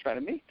I'm trying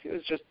to make, too,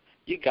 is just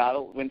you got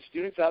to, when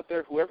students out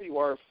there, whoever you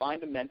are,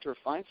 find a mentor,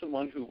 find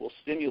someone who will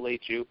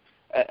stimulate you.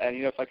 And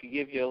if I could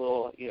give you a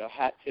little,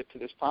 hat tip to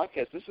this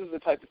podcast, this is the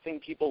type of thing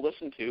people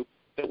listen to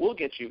that will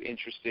get you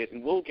interested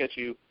and will get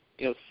you,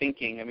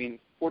 thinking. I mean,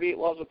 48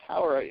 Laws of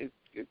Power,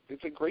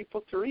 it's a great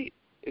book to read.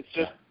 It's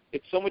just,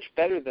 it's so much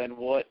better than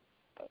what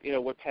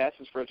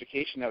passes for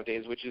education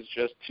nowadays, which is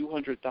just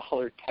 $200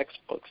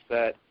 textbooks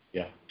that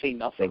say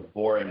nothing. So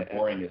boring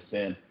as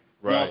sin.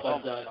 Right. No,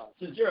 but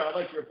Sincere, I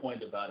like your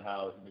point about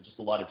how just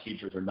a lot of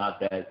teachers are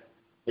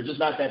they're just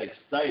not that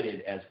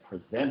excited as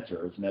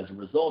presenters, and as a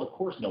result, of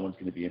course, no one's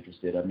going to be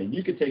interested. I mean,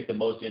 you could take the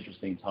most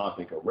interesting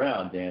topic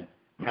around and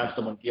have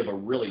someone give a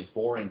really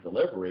boring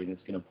delivery, and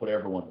it's going to put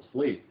everyone to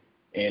sleep.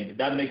 And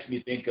that makes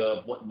me think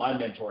of what my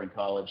mentor in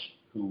college,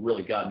 who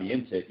really got me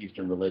into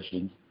Eastern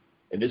religions,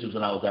 and this was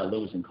when I was at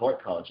Lewis and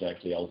Clark College,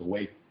 actually. I was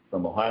away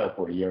from Ohio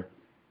for a year.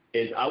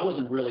 I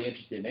wasn't really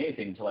interested in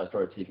anything until I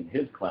started taking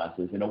his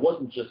classes, and it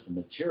wasn't just the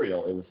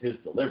material, it was his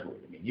delivery.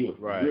 I mean, he was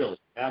really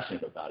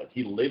passionate about it.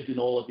 He lived in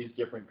all of these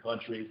different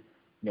countries.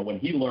 When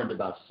he learned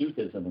about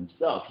Sufism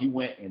himself, he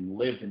went and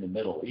lived in the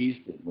Middle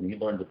East, and when he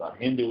learned about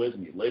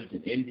Hinduism, he lived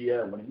in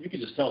India. You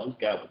could just tell this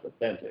guy was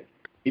authentic.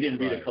 He didn't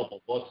read a couple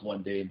of books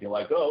one day and be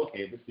like, oh,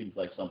 okay, this seems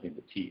like something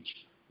to teach.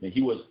 I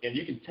mean, and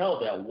you can tell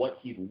that what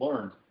he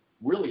learned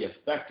really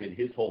affected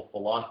his whole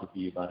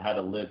philosophy about how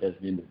to live as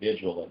an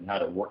individual and how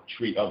to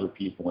treat other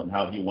people and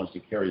how he wants to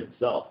carry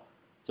himself.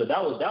 So it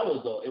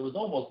was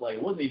almost like,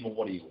 it wasn't even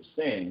what he was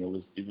saying.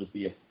 It was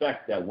the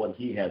effect that what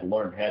he had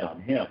learned had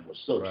on him was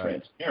so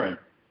transparent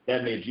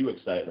that made you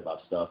excited about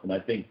stuff. And I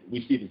think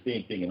we see the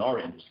same thing in our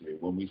industry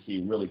when we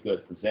see really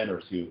good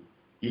presenters who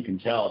you can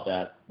tell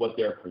that what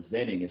they're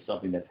presenting is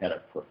something that's had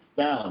a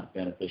profound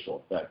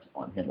beneficial effect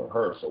on him or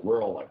her. So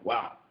we're all like,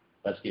 wow,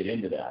 let's get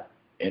into that.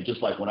 And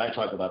just like when I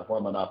talk about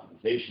hormone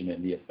optimization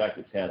and the effect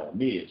it's had on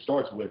me, it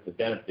starts with the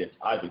benefits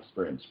I've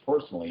experienced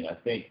personally, and I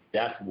think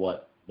that's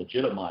what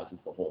legitimizes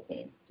the whole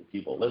thing to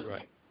people listening.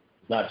 Right.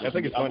 It's not just, I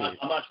think it's funny.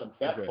 I'm not some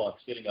fat fuck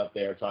sitting up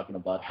there talking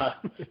about how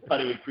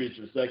to increase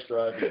your sex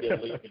drive and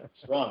get lean and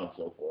strong and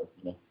so forth.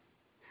 You know?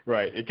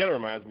 Right. It kind of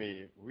reminds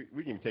me,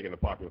 we can take it in the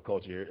popular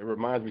culture here. It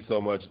reminds me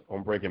so much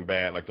on Breaking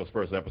Bad, like those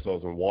first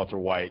episodes when Walter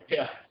White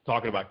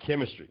talking about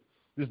chemistry.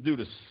 This dude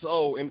is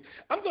so, and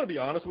I'm going to be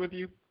honest with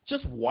you,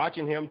 just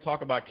watching him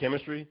talk about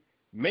chemistry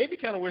maybe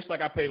kind of wish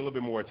like I paid a little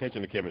bit more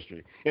attention to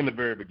chemistry in the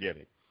very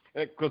beginning.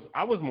 Because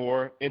I was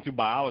more into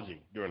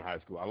biology during high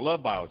school. I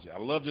love biology. I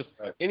love just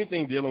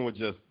anything dealing with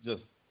just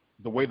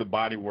the way the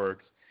body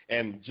works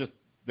and just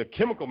the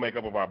chemical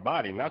makeup of our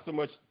body, not so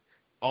much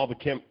all the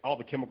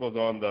chemicals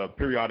on the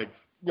periodic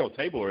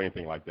table or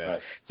anything like that.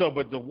 Right. So,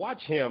 but to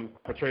watch him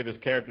portray this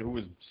character who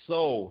is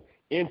so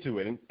into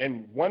it,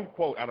 and one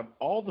quote out of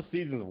all the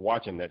seasons of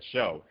watching that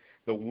show,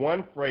 the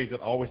one phrase that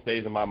always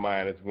stays in my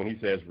mind is when he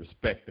says,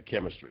 respect the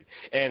chemistry.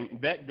 And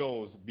that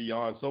goes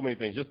beyond so many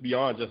things, just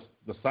beyond just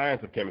the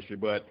science of chemistry,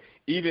 but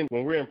even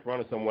when we're in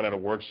front of someone at a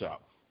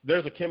workshop,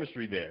 there's a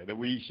chemistry there that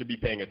we should be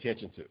paying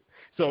attention to.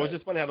 So It's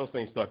just funny how those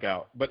things stuck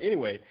out. But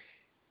anyway,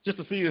 just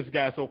to see this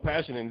guy so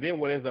passionate, and then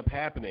what ends up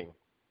happening,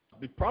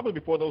 probably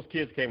before those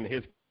kids came to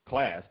his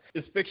class,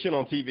 it's fiction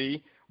on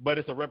TV, but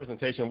it's a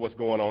representation of what's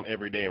going on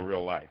every day in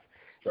real life.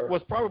 Sure.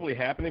 What's probably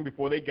happening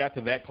before they got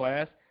to that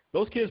class,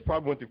 those kids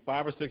probably went through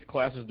 5 or 6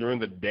 classes during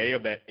the day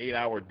of that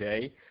 8-hour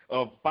day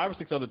of 5 or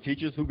 6 other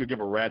teachers who could give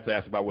a rat's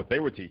ass about what they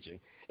were teaching.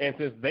 And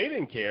since they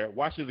didn't care,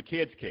 why should the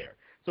kids care?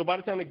 So by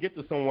the time they get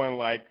to someone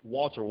like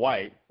Walter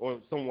White or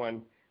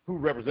someone who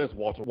represents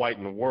Walter White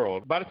in the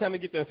world, by the time they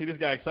get there and see this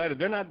guy excited,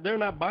 they're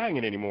not buying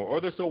it anymore,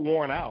 or they're so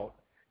worn out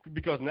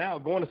because now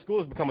going to school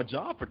has become a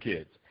job for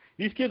kids.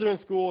 These kids are in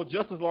school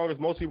just as long as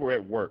most people are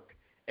at work,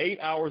 8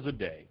 hours a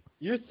day.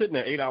 You're sitting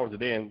there 8 hours a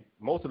day, and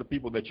most of the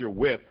people that you're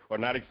with are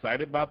not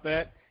excited about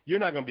that. You're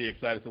not going to be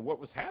excited. So what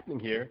was happening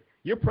here,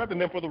 you're prepping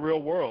them for the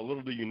real world,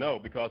 little do you know,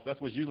 because that's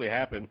what's usually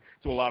happened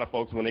to a lot of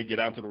folks when they get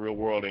out into the real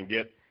world and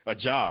get a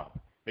job.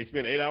 They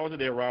spend 8 hours a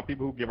day around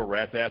people who give a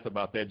rat's ass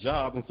about their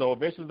job, and so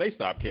eventually they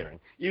stop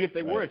caring, even if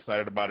they were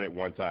excited about it at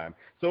one time.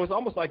 So it's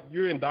almost like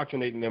you're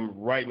indoctrinating them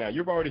right now.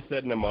 You've already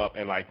setting them up,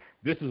 and like,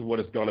 this is what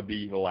it's going to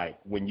be like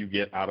when you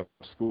get out of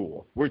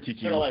school. We're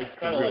teaching you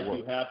kind of like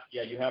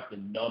you have to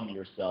numb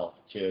yourself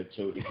to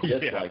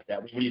exist like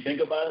that. When you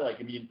think about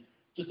it,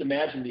 just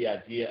imagine the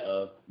idea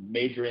of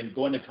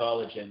going to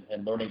college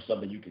and learning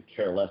something you could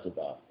care less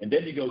about, and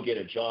then you go get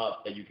a job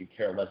that you could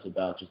care less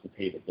about just to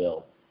pay the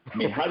bill.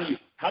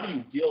 How do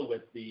you deal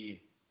with the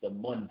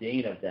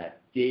mundane of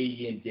that day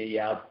in, day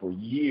out for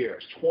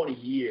years, 20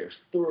 years,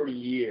 30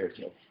 years,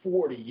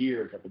 40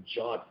 years of a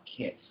job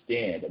you can't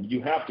stand?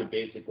 You have to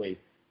basically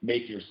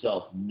make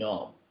yourself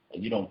numb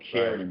and you don't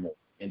care anymore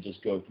and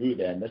just go through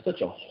that. And that's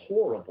such a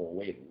horrible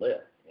way to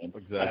live. And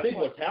I think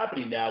what's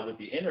happening now with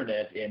the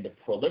internet and the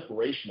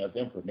proliferation of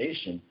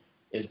information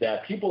is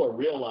that people are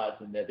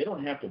realizing that they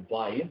don't have to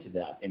buy into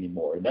that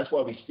anymore. And that's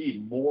why we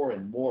see more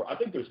and more. I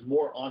think there's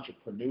more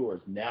entrepreneurs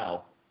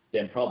now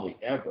than probably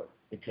ever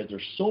because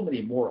there's so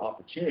many more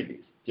opportunities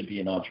to be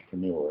an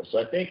entrepreneur. So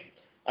I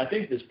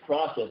think this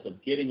process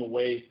of getting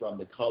away from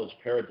the college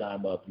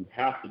paradigm of you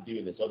have to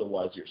do this,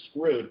 otherwise you're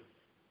screwed,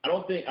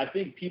 I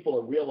think people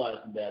are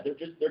realizing that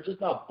they're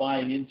just not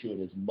buying into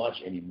it as much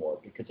anymore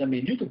because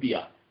you could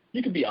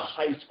be a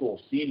high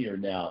school senior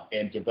now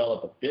and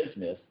develop a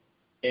business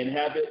and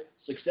have it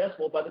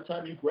successful by the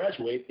time you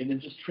graduate and then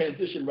just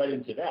transition right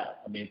into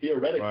that.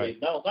 Theoretically,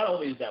 not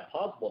only is that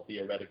possible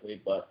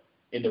theoretically, but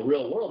in the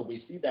real world,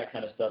 we see that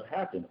kind of stuff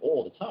happen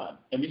all the time.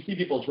 And we see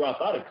people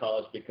drop out of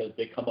college because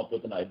they come up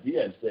with an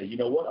idea and say, you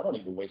know what, I don't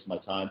need to waste my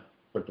time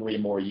for 3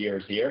 more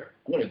years here.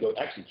 I'm going to go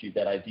execute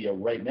that idea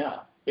right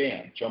now.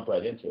 Bam, jump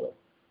right into it.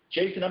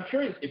 Jason, I'm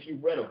curious if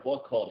you've read a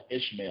book called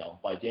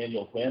Ishmael by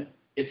Daniel Quinn.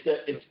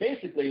 It's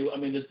basically,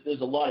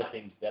 there's a lot of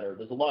things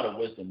there's a lot of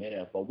wisdom in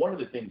it, but one of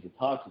the things it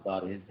talks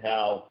about is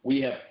how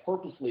we have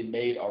purposely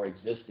made our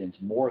existence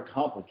more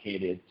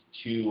complicated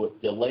to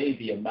delay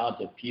the amount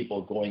of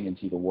people going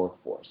into the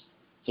workforce.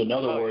 So in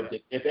other words,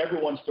 if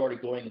everyone started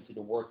going into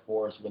the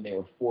workforce when they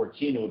were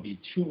 14, it would be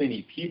too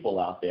many people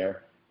out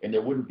there, and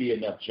there wouldn't be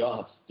enough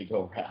jobs to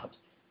go around.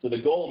 So the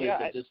goal is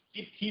to just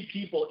keep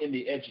people in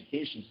the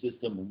education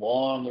system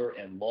longer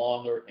and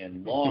longer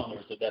and longer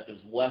so that there's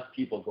less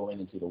people going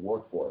into the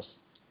workforce.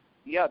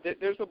 Yeah,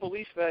 there's a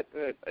belief that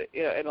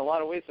in a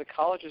lot of ways the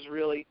college is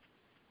really,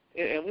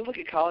 and we look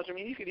at college,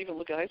 you could even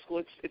look at high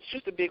school, it's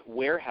just a big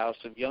warehouse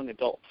of young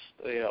adults,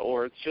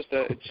 or it's just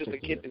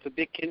a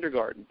big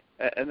kindergarten.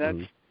 And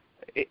that's,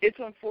 it's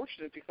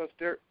unfortunate because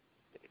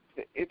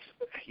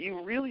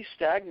you really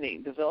stagnate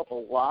and develop a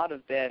lot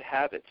of bad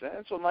habits. And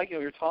that's what, Mike,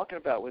 you're talking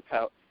about with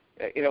how,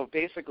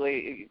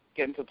 basically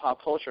getting to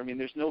pop culture.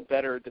 There's no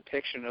better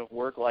depiction of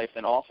work life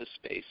than Office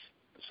Space,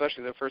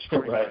 especially the first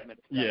 45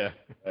 minutes. Yeah.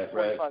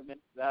 45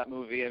 minutes of that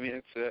movie.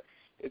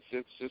 It's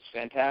just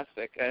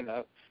fantastic. And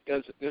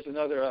there's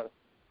another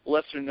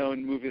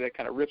lesser-known movie that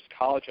kind of rips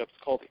college up.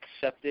 It's called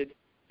Accepted.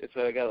 It's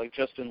got like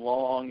Justin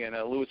Long and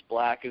Louis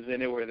Black is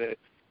in it. Where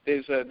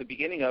the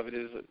beginning of it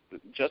is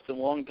Justin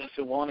Long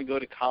doesn't want to go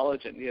to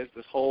college, and he has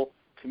this whole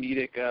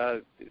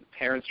comedic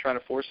parents trying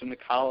to force him to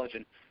college,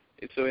 and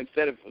so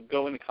instead of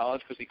going to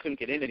college because he couldn't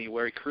get in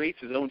anywhere, he creates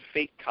his own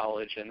fake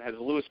college and has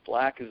Louis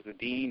Black as the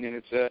dean,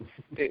 and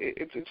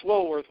it's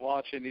well worth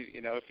watching.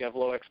 You know, if you have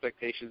low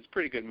expectations, it's a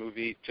pretty good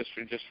movie just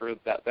for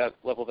that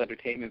level of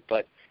entertainment.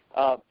 But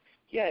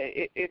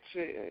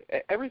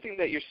it's everything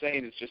that you're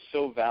saying is just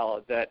so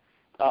valid that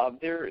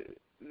the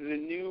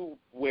new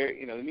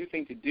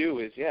thing to do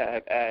is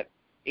at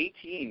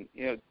 18,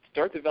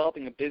 start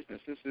developing a business.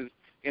 This is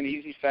an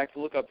easy fact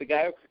to look up. The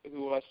guy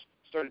who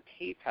started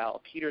PayPal,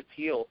 Peter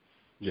Thiel.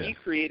 Yeah. He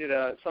created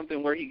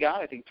something where he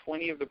got, I think,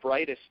 20 of the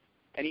brightest,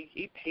 and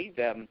he paid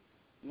them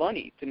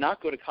money to not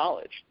go to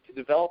college, to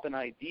develop an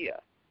idea.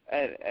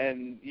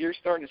 And you're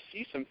starting to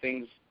see some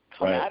things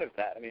come out of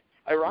that. I mean,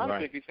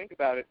 ironically, if you think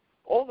about it,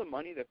 all the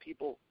money that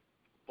people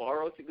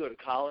borrow to go to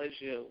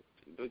college,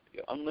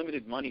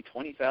 unlimited money,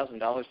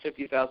 $20,000,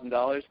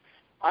 $50,000,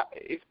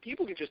 if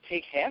people could just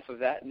take half of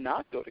that and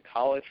not go to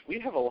college,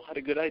 we'd have a lot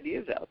of good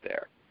ideas out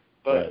there.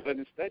 But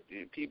instead,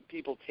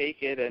 people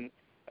take it and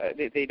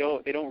they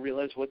don't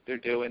realize what they're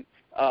doing.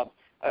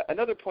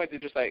 Another point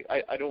that just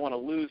I don't want to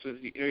lose is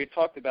you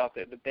talked about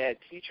the bad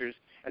teachers,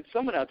 and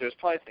someone out there is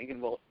probably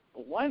thinking, well,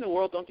 why in the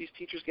world don't these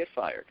teachers get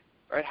fired?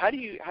 Right? How do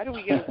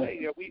we get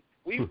away?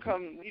 We've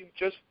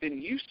just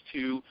been used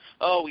to,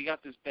 we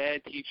got this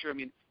bad teacher. I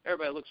mean,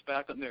 everybody looks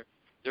back on their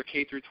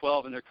K through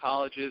 12 and their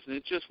colleges,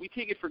 and we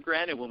take it for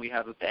granted when we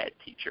have a bad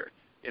teacher.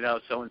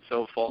 So and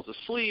so falls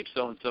asleep,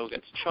 so and so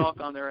gets chalk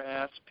on their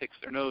ass, picks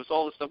their nose,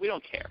 all this stuff. We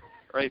don't care,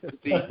 right?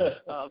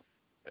 But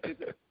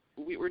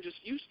we're just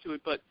used to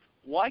it. But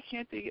why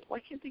don't they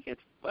get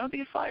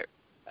fired?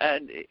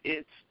 And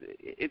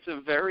it's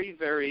a very,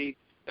 very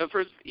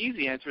first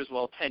easy answer is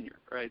tenure,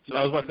 right? So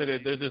I was about to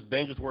say there's this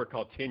dangerous word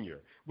called tenure,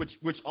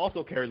 which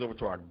also carries over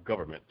to our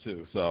government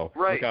too. So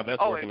look how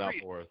that's working out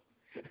for us.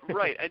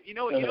 Right, and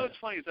what's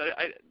funny is that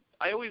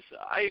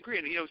I agree.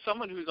 And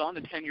someone who's on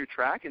the tenure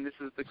track, and this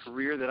is the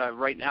career that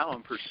right now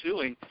I'm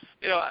pursuing.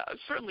 I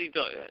certainly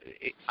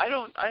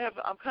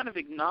I'm kind of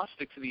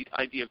agnostic to the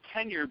idea of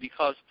tenure,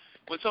 because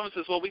when someone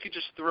says, well, we could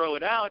just throw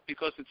it out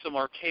because it's some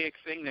archaic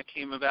thing that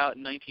came about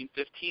in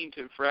 1915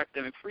 for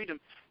academic freedom,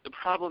 the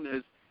problem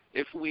is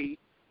if we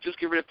just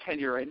get rid of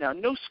tenure right now,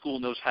 no school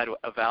knows how to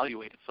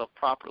evaluate itself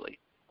properly.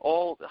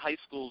 All the high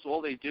schools,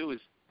 all they do is,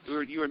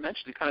 you were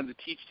mentioning kind of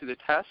the teach to the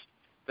test,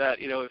 that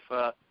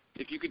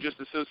if you could just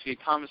associate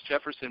Thomas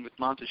Jefferson with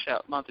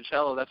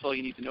Monticello, that's all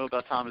you need to know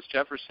about Thomas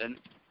Jefferson.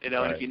 And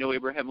if you know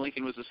Abraham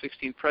Lincoln was the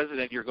 16th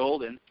president, you're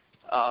golden.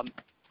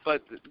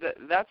 But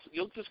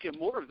you'll just get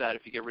more of that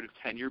if you get rid of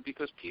tenure,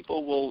 because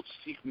people will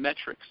seek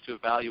metrics to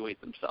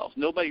evaluate themselves.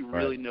 Nobody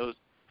really knows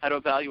how to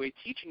evaluate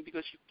teaching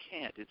because you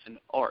can't. It's an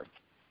art.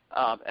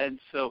 And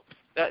so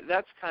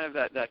that's kind of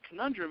that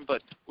conundrum.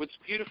 But what's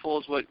beautiful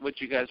is what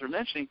you guys are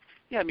mentioning.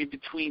 Yeah, I mean,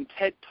 between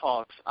TED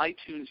Talks,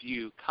 iTunes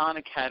U, Khan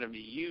Academy,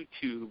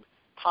 YouTube,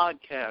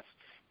 podcasts,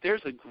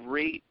 there's a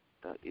great,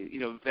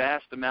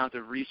 vast amount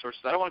of resources.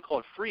 I don't want to call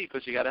it free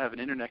because you got to have an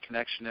internet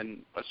connection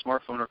and a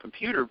smartphone or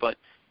computer, but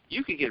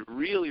you can get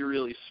really,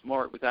 really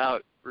smart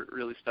without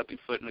really stepping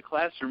foot in the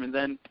classroom, and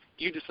then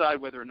you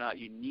decide whether or not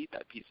you need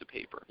that piece of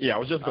paper. Yeah, I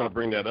was just going to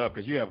bring that up,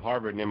 because you have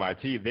Harvard and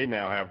MIT. They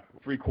now have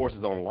free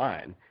courses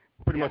online,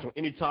 pretty much on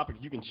any topic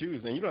you can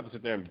choose, and you don't have to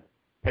sit there and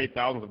pay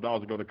thousands of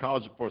dollars to go to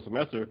college for a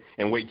semester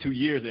and wait 2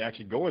 years to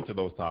actually go into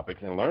those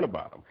topics and learn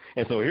about them.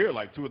 And so here are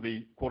like two of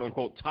the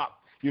quote-unquote top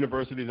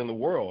universities in the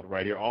world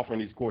right here offering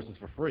these courses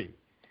for free.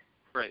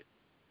 Right.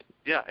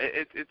 Yeah,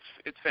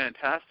 it's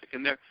fantastic.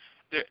 And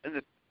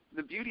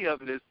the beauty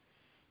of it is,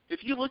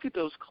 if you look at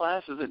those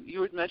classes, and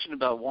you had mentioned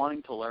about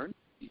wanting to learn,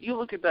 you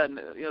look at that,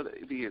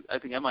 I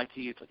think MIT,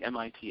 it's like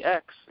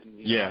MITx, and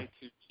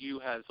MIT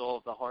has all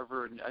of the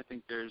Harvard, and I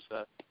think there's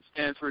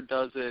Stanford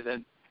does it,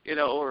 and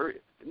or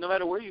no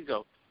matter where you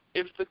go,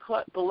 if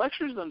the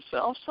lectures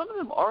themselves, some of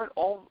them aren't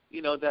all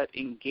that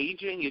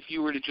engaging. If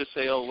you were to just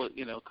say,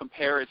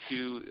 compare it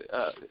to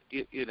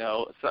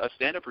a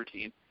stand-up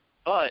routine,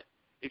 but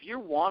if you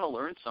want to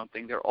learn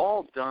something, they're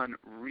all done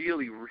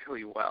really,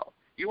 really well.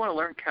 You want to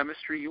learn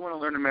chemistry, you want to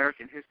learn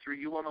American history,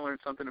 you want to learn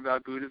something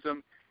about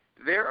Buddhism,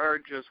 there are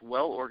just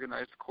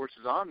well-organized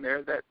courses on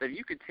there that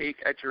you could take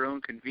at your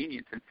own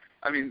convenience. And,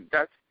 I mean,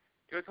 that's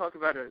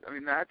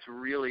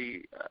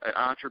really an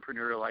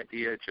entrepreneurial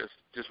idea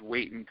just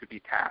waiting to be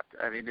tapped.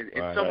 I mean,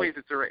 in some ways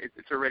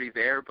it's already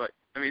there, but,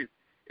 I mean,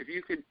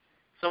 if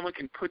someone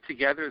can put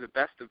together the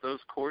best of those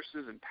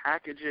courses and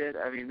package it,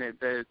 I mean,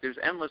 there's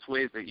endless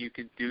ways that you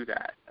could do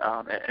that.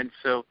 And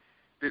so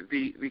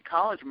the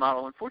college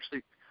model,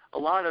 unfortunately, a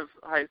lot of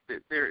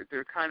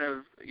they're kind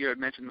of, you had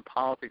mentioned the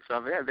politics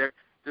of it.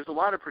 There's a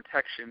lot of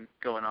protection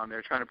going on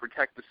there, trying to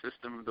protect the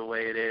system the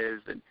way it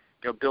is, and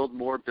build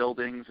more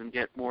buildings and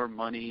get more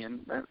money.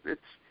 And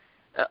it's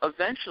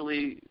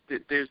eventually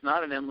there's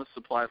not an endless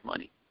supply of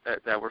money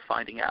that we're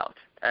finding out.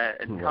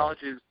 And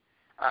colleges,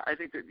 I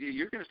think that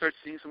you're going to start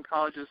seeing some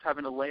colleges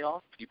having to lay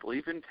off people,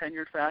 even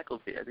tenured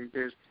faculty. I think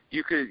there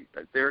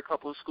are a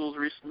couple of schools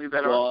recently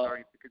that are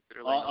starting to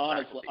consider laying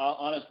off faculty.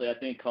 Honestly, I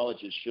think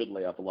colleges should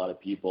lay off a lot of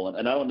people,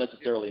 and I don't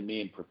necessarily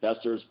mean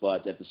professors,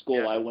 but at the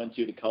school I went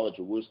to, the College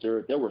of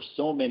Worcester, there were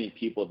so many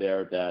people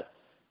there that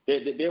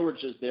they were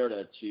just there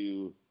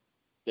to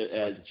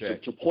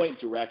point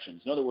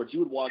directions. In other words, you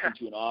would walk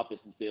into an office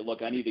and say,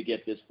 look, I need to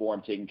get this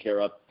form taken care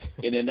of,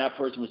 and then that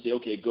person would say,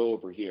 okay, go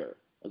over here.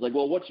 I was like,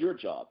 well, what's your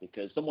job?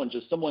 Because someone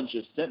just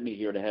sent me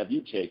here to have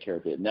you take care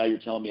of it. Now you're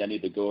telling me I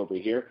need to go over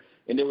here.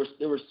 And there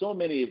were so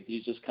many of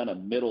these just kind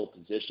of middle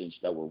positions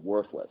that were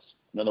worthless.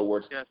 In other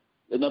words,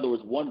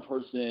 one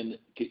person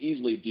could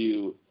easily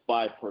do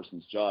 5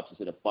 persons' jobs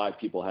instead of 5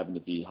 people having to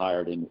be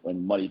hired and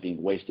money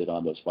being wasted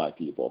on those 5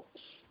 people.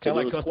 Kind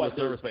of like customer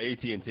service for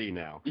AT&T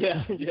now.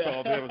 Yeah, you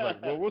call them, it's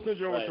like, well, we'll send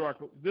you over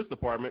to this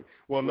department.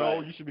 Well, no,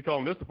 you should be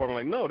calling this department.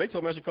 Like, no, they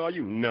told me I should call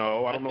you.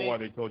 No, I don't know why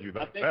they told you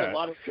that. I think a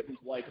lot of reasons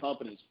why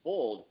companies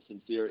fold,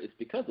 Sincere, it's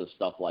because of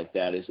stuff like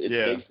that.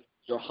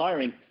 You're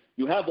hiring,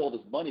 you have all this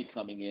money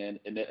coming in,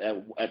 and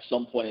at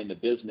some point in the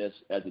business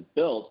as it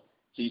builds,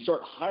 so you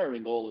start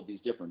hiring all of these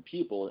different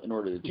people in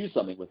order to do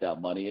something with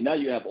that money, and now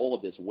you have all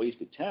of this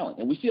wasted talent.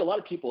 And we see a lot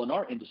of people in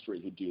our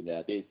industry who do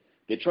that.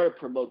 They try to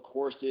promote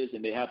courses,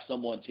 and they have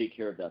someone take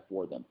care of that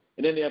for them.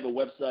 And then they have a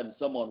website, and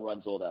someone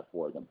runs all that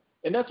for them.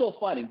 And that's all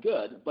fine and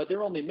good, but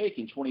they're only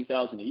making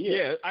 $20,000 a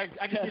year. Yeah,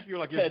 I can give you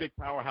like your big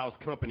powerhouse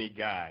company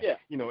guy. Yeah.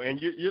 You know,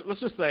 and you let's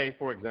just say,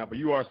 for example,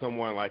 you are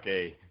someone like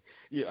I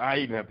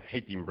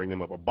hate to even bring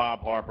them up, a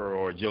Bob Harper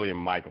or a Jillian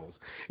Michaels,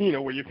 you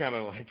know, where you're kind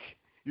of like,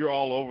 you're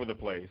all over the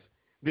place.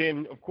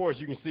 Then, of course,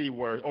 you can see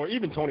where, or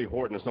even Tony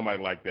Horton or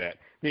somebody like that,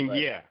 then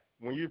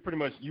when you pretty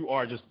much, you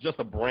are just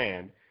a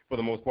brand, for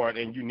the most part,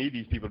 and you need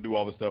these people to do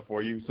all this stuff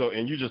for you. So,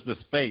 and you just this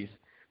face.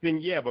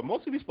 Then but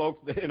most of these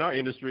folks in our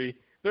industry,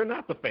 they're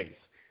not the face.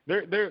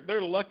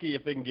 They're lucky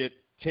if they can get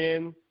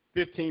 10,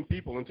 15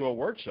 people into a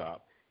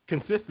workshop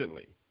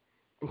consistently.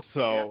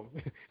 So,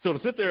 so to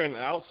sit there and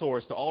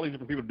outsource to all these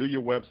different people to do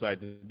your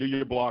website, to do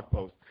your blog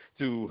post,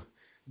 to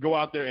go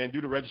out there and do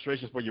the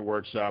registrations for your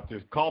workshop,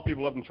 to call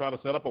people up and try to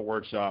set up a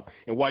workshop,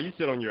 and while you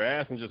sit on your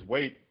ass and just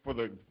wait for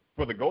the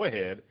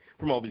go-ahead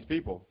from all these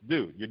people,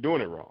 dude, you're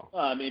doing it wrong.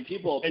 I mean,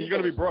 people you're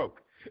going to be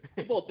broke.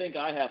 People think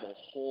I have a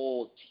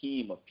whole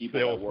team of people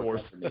that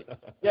work under me.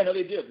 Yeah, no,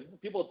 they do.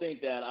 People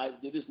think that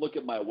they just look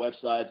at my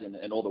websites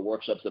and all the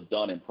workshops I've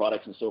done and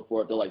products and so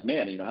forth. They're like,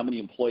 man, you know, how many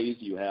employees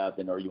do you have,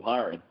 and are you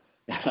hiring?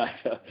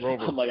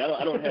 I'm like,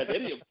 I don't have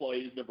any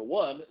employees, number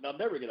one, and I'm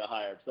never going to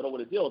hire because I don't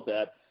want to deal with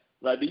that.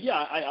 But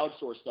I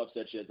outsource stuff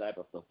such as I have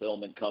a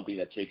fulfillment company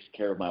that takes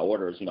care of my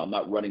orders. You know, I'm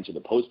not running to the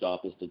post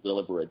office to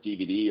deliver a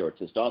DVD or a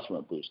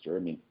testosterone booster. I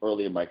mean,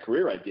 early in my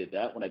career I did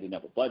that when I didn't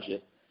have a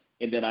budget.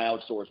 And then I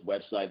outsource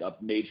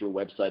major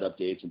website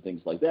updates and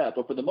things like that.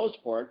 But for the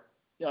most part,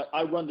 you know,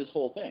 I run this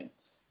whole thing.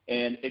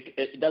 And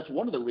that's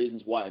one of the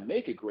reasons why I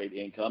make a great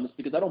income is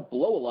because I don't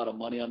blow a lot of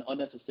money on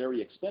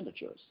unnecessary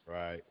expenditures.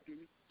 Right.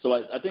 So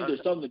I think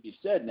there's something to be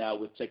said now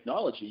with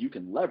technology. You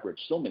can leverage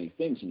so many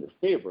things in your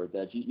favor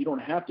that you don't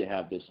have to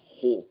have this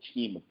whole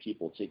team of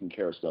people taking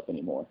care of stuff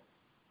anymore.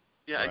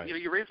 Yeah, right.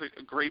 You raise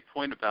a great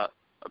point about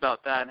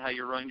that and how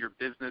you run your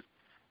business.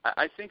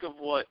 I think of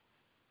what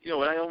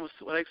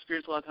I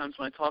experience a lot of times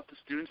when I talk to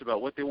students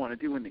about what they want to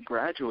do when they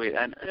graduate,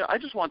 and I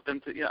just want them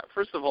to,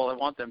 first of all, I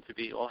want them to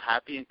be all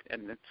happy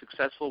and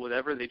successful,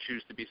 whatever they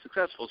choose to be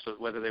successful. So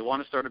whether they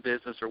want to start a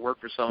business or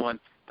work for someone,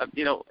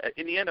 in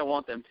the end, I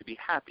want them to be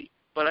happy.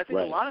 But I think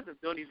a lot of them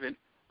don't even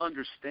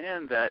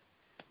understand that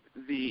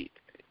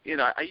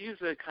I use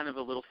a kind of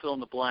a little fill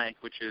in the blank,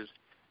 which is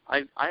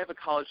I have a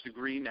college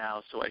degree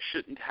now, so I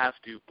shouldn't have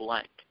to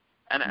blank.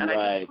 And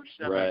I just push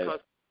them because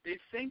they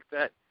think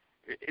that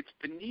it's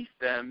beneath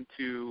them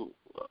to,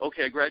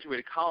 okay, I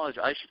graduated college,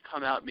 I should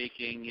come out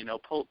making,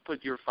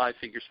 put your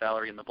 5-figure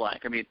salary in the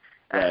blank. I mean,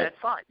 and that's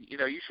fine.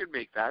 You should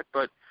make that.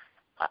 But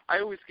I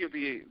always give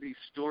the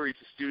story to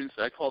students.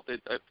 I call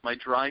it my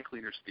dry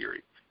cleaners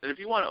theory. That if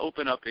you want to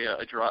open up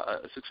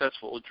a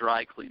successful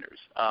dry cleaners,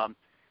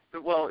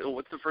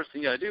 what's the first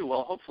thing you got to do?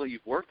 Well, hopefully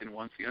you've worked in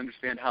one so you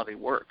understand how they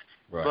work.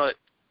 Right. But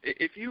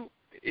if you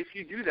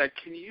do that,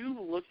 can you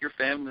look your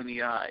family in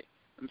the eye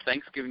on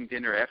Thanksgiving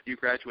dinner after you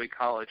graduate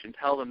college and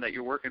tell them that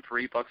you're working for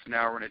 $8 an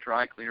hour in a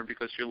dry cleaner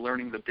because you're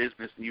learning the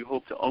business and you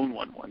hope to own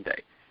one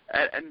day?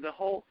 And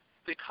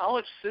the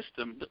college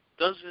system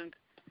doesn't,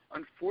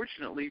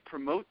 unfortunately,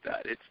 promote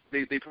that.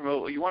 They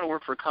promote, you want to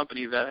work for a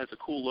company that has a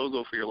cool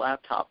logo for your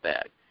laptop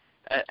bag.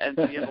 And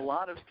you have a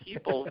lot of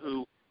people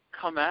who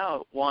come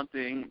out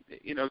wanting,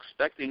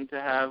 expecting to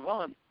have,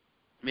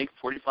 make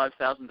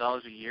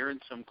 $45,000 a year in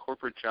some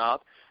corporate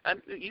job.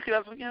 And you could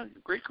have a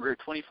great career,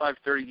 25,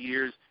 30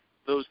 years,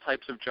 those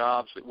types of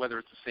jobs, whether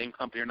it's the same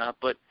company or not.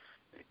 But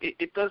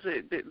it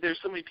doesn't. There's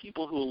so many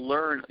people who will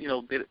learn,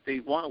 they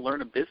want to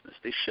learn a business.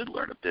 They should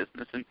learn a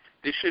business, and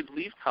they should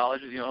leave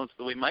college, it's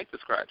the way Mike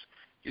describes.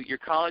 You're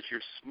college, you're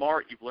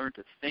smart, you've learned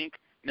to think.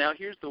 Now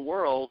here's the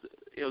world,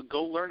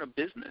 go learn a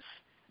business.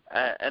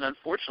 And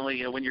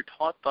unfortunately, when you're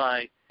taught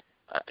by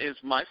is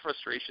my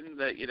frustration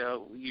that,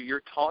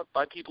 you're taught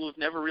by people who've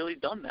never really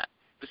done that.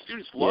 The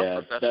students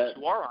love professors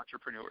who are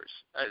entrepreneurs.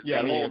 A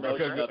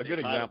good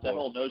example. That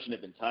whole notion of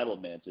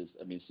entitlement is,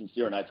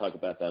 Sincere and I talk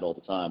about that all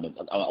the time, and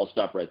I'll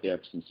stop right there,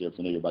 Sincere, because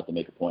I know you're about to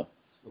make a point.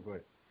 Oh, go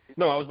ahead.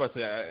 No, I was about to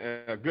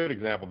say a good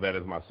example of that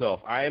is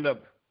myself.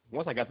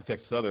 Once I got to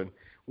Texas Southern,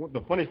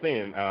 the funny thing,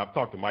 and I've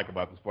talked to Mike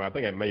about this point, I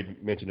think I may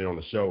have mentioned it on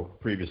the show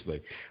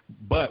previously,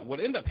 but what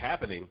ended up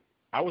happening,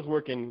 I was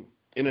working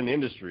in an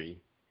industry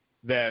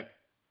that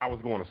I was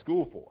going to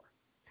school for.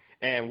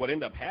 And what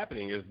ended up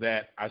happening is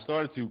that I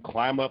started to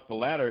climb up the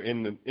ladder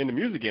in the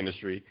music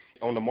industry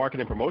on the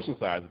marketing and promotion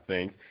side of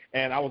things,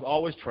 and I was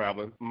always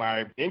traveling.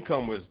 My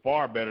income was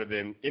far better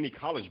than any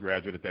college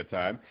graduate at that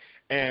time.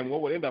 And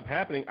what would end up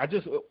happening,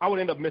 I would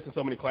end up missing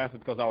so many classes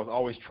because I was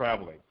always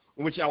traveling,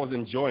 which I was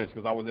enjoying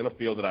because I was in a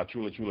field that I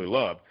truly, truly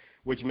loved,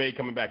 which made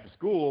coming back to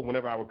school,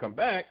 whenever I would come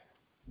back,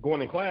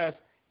 going in class,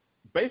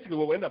 basically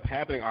what would end up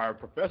happening, our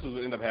professors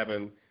would end up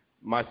having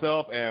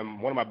myself and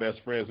one of my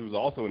best friends who was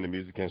also in the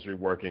music industry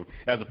working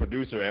as a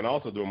producer and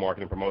also doing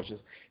marketing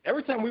promotions.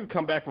 Every time we would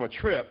come back from a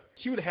trip,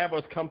 she would have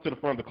us come to the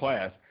front of the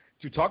class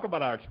to talk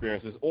about our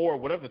experiences or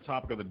whatever the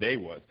topic of the day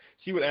was.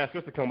 She would ask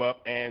us to come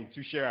up and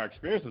to share our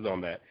experiences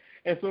on that.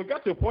 And so it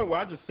got to a point where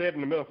I just said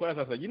in the middle of class,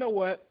 I said, you know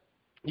what?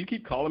 You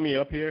keep calling me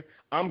up here,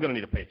 I'm going to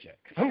need a paycheck.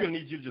 I'm going to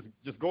need you to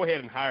just go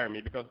ahead and hire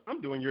me because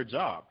I'm doing your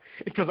job.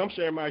 Because I'm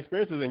sharing my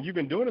experiences, and you've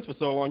been doing this for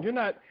so long, you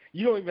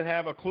don't even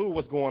have a clue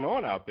what's going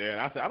on out there.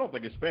 And I said, I don't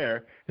think it's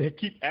fair to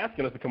keep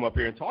asking us to come up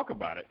here and talk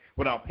about it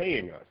without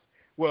paying us.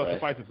 Well, right.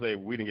 Suffice to say,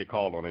 we didn't get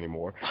called on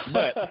anymore.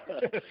 But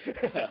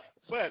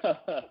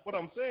what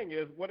I'm saying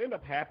is what ended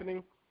up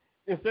happening,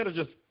 instead of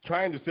just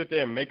trying to sit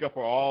there and make up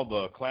for all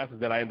the classes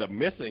that I ended up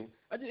missing,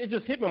 it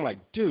just hit me. I'm like,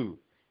 dude,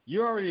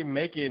 you're already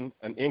making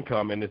an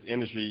income in this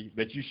industry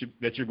that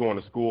you're going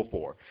to school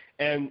for.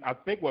 And I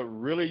think what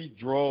really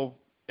drove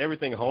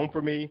everything home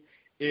for me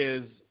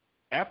is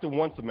after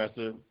one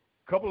semester,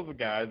 a couple of the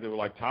guys that were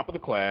like top of the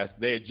class,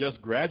 they had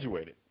just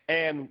graduated.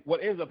 And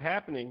what ends up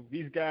happening,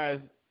 these guys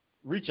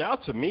reach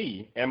out to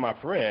me and my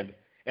friend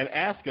and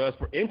ask us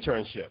for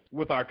internships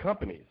with our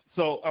companies.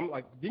 So I'm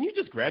like, didn't you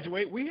just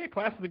graduate? We had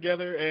classes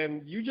together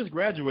and you just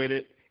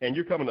graduated and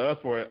you're coming to us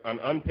for an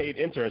unpaid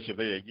internship.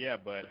 They're like, yeah,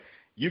 but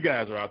you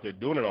guys are out there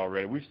doing it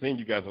already. We've seen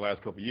you guys the last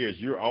couple of years.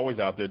 You're always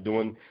out there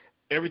doing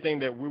everything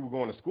that we were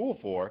going to school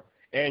for,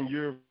 and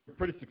you're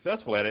pretty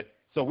successful at it.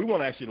 So we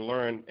want to actually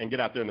learn and get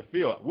out there in the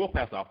field. We'll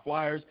pass out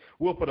flyers.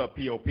 We'll put up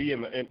POP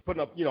and put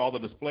up, all the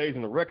displays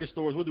in the record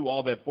stores. We'll do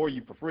all that for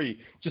you for free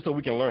just so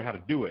we can learn how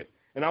to do it.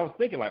 And I was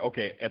thinking like,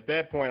 okay, at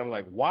that point, I'm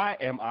like, why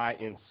am I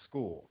in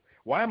school?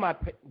 Why am I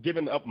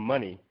giving up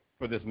money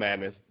for this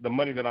madness, the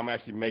money that I'm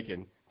actually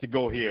making to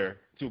go here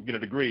to get a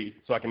degree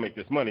so I can make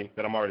this money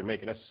that I'm already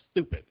making? That's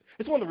stupid.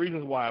 It's one of the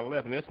reasons why I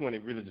left, and that's when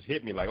it really just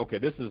hit me like, okay,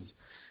 this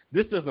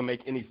doesn't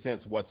make any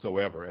sense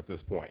whatsoever at this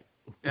point.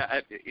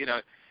 Yeah,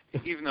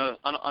 even though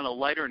on a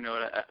lighter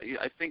note,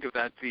 I think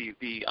about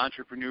the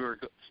entrepreneur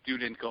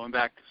student going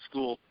back to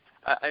school.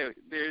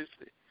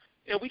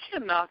 We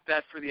can't knock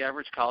that for the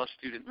average college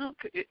student. No,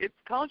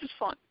 college is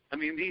fun. I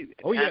mean,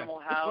 the Animal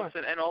House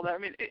and all that. I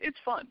mean, it's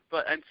fun.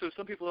 And so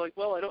some people are like,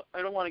 well,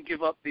 I don't want to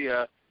give up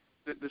the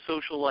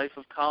social life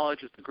of college.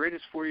 It's the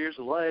greatest 4 years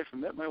of life. I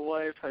met my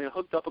wife. I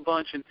hooked up a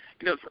bunch. And,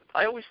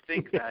 I always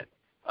think that,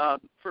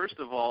 first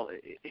of all,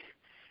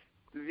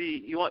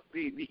 you want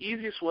the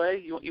easiest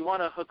way, you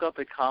want to hook up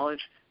at college,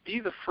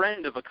 be the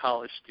friend of a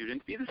college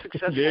student. Be the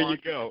successful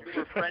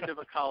friend of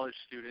a college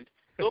student.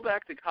 Go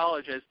back to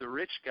college as the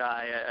rich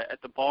guy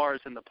at the bars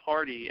and the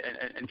party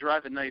and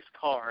drive a nice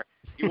car.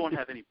 You won't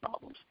have any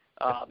problems.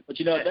 But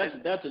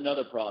that's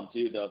another problem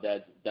too, though,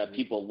 that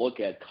people look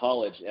at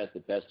college as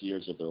the best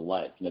years of their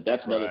life.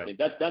 That's another thing.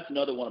 That's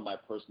another one of my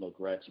personal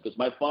gripes, because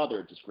my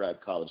father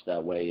described college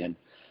that way, and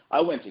I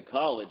went to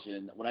college,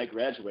 and when I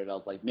graduated, I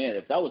was like, man,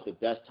 if that was the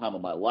best time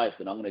of my life,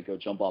 then I'm going to go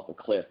jump off a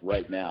cliff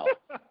right now,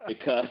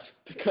 because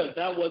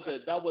that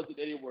wasn't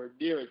anywhere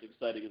near as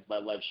exciting as my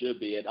life should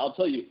be. And I'll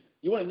tell you,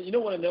 you want to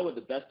know what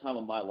the best time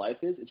of my life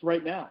is? It's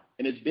right now,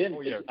 and it's been.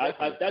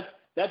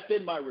 That's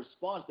been my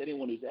response to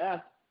anyone who's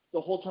asked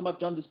the whole time I've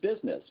done this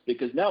business,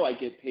 because now I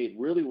get paid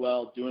really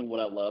well doing what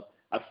I love.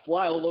 I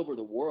fly all over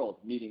the world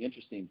meeting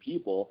interesting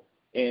people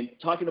and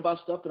talking about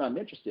stuff that I'm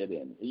interested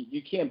in.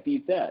 You can't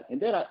beat that. And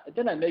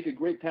then I make a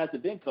great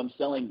passive income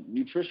selling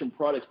nutrition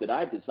products that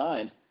I've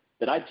designed,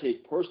 that I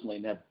take personally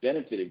and have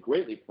benefited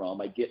greatly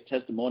from. I get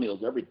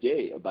testimonials every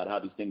day about how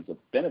these things have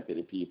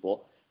benefited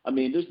people. I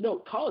mean,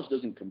 college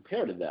doesn't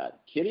compare to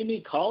that. Kidding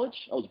me? College?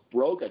 I was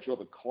broke. I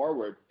drove a car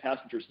where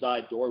passenger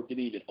side door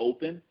didn't even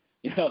open.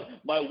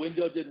 My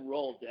window didn't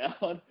roll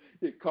down.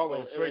 The car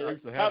was.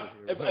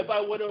 If I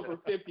went over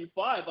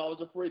 55, I was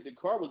afraid the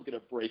car was going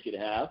to break in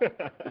half.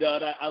 And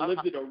I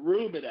lived in a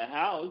room in a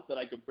house that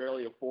I could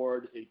barely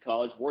afford in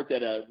college. Worked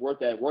at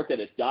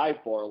a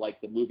dive bar like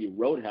the movie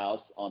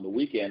Roadhouse on the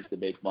weekends to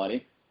make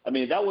money. I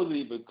mean, that wasn't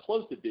even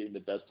close to being the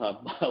best time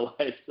of my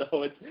life.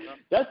 So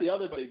that's the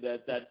other thing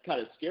that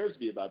kind of scares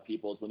me about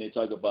people is when they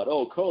talk about,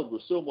 oh, college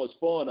was so much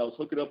fun. I was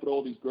hooking up with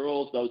all these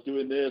girls. I was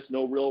doing this,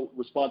 no real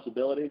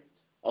responsibility.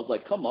 I was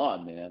like, come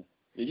on, man.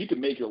 You can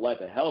make your life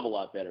a hell of a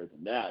lot better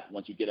than that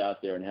once you get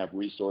out there and have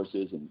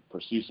resources and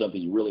pursue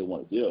something you really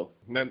want to do.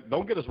 Now,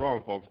 don't get us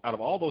wrong, folks. Out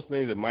of all those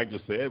things that Mike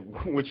just said,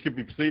 which could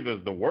be perceived as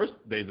the worst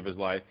days of his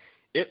life,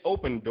 it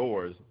opened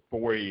doors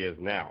for where he is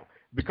now.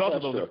 Because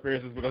of those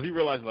experiences, because he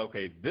realized,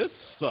 okay, this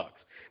sucks.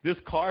 This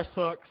car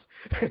sucks,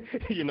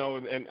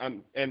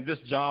 and this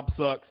job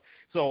sucks.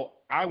 So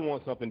I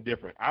want something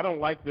different. I don't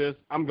like this.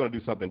 I'm going to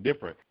do something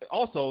different.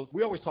 Also,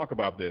 we always talk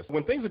about this.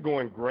 When things are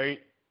going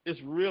great,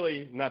 it's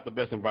really not the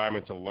best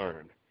environment to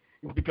learn.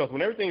 Because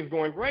when everything's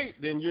going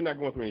great, then you're not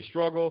going through any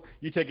struggle.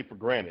 You take it for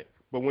granted.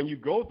 But when you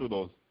go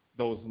through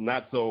those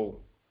not so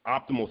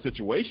optimal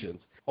situations,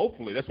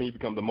 hopefully that's when you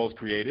become the most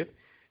creative.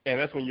 And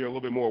that's when you're a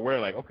little bit more aware,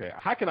 like, okay,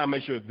 how can I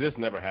make sure this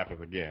never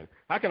happens again?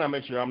 How can I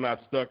make sure I'm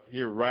not stuck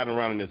here riding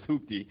around in this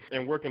hoopty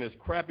and working this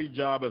crappy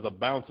job as a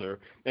bouncer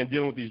and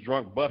dealing with these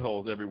drunk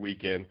buttholes every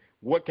weekend?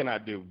 What can I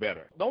do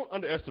better? Don't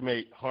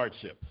underestimate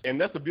hardships. And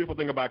that's the beautiful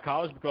thing about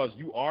college, because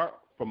you are,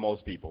 for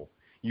most people,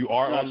 you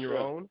are on your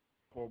own.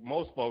 For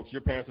most folks, your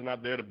parents are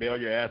not there to bail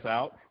your ass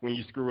out when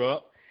you screw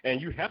up. And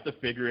you have to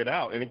figure it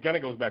out. And it kind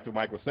of goes back to what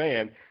Mike was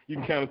saying. You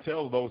can kind of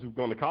tell those who've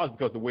gone to college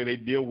because the way they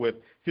deal with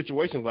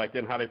situations like that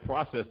and how they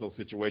process those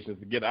situations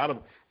to get out of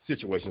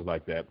situations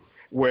like that.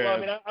 Whereas, well, I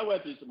mean, I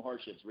went through some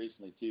hardships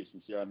recently, too,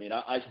 sincere. I mean,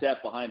 I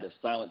sat behind a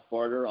silent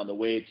farter on the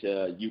way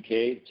to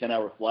UK,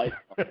 10-hour flight,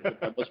 on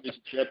my most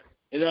recent trip.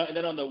 And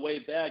then on the way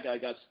back, I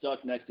got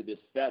stuck next to this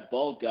fat,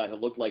 bald guy who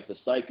looked like the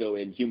psycho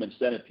in Human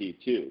Centipede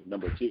 2,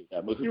 number 2.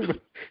 That movie.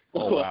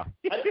 Oh, wow.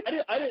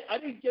 I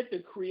didn't get the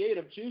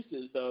creative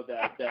juices, though,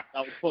 that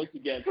I was supposed to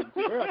get.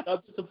 I'm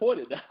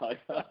disappointed now.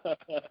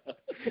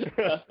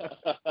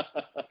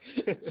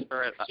 All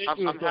right.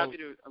 I'm happy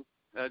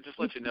to just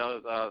let you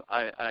know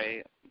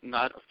I'm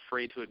not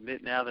afraid to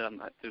admit now that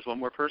there's one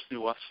more person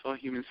who saw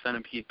Human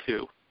Centipede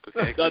 2.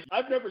 Okay.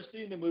 I've never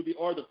seen the movie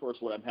or the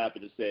first one, I'm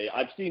happy to say.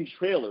 I've seen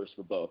trailers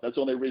for both. That's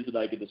the only reason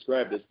I can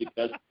describe this,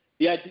 because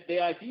the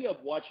idea of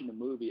watching a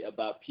movie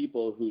about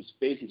people whose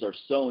faces are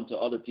sewn to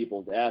other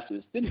people's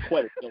asses didn't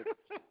quite appeal.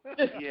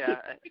 Yeah.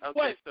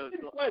 Okay.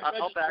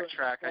 I'll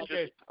backtrack.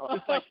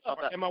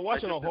 Am I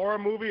watching a horror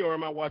movie or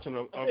am I watching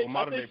a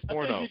modern day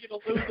porno? I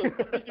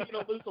think you're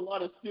going to lose a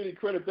lot of student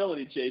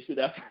credibility, Jason,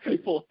 after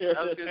people hear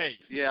this.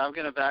 Yeah, I'm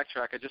going to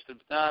backtrack.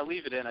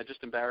 Leave it in. I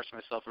just embarrassed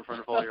myself in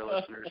front of all your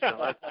listeners.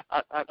 So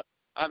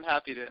I'm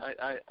happy to.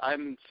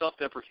 I'm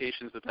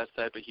self-deprecation is the best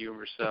type of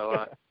humor.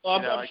 So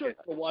I'm sure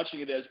you're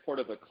watching it as part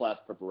of a class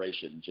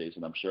preparation,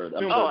 Jason. I'm sure.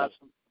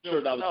 Sure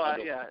that was.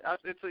 Yeah.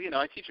 It's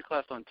I teach a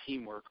class on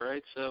teamwork,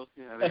 right? So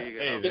there you go.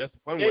 Hey, that's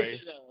one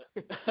way.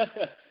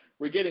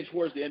 We're getting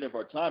towards the end of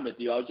our time with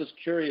you. I was just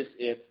curious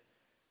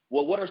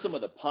what are some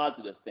of the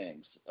positive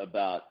things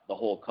about the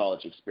whole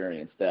college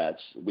experience that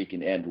we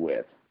can end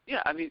with?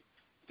 Yeah, I mean,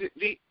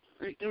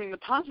 the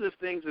positive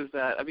things is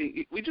that,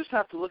 we just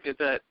have to look at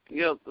that,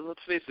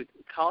 let's face it,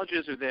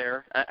 colleges are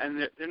there,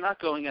 and they're not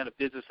going out of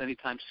business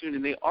anytime soon,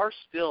 and they are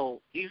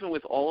still, even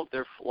with all of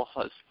their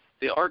flaws,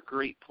 they are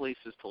great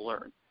places to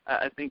learn.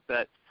 I think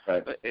that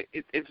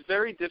it's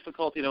very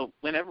difficult,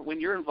 when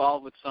you're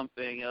involved with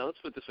something, let's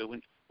put it this way,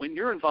 when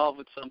you're involved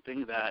with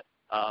something that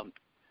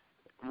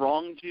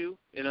wronged you,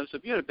 so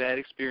if you had a bad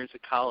experience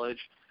at college,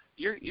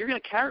 you're going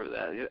to carry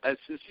that. As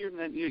sincere,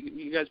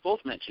 you guys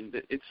both mentioned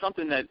that it's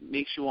something that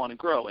makes you want to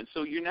grow, and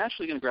so you're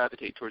naturally going to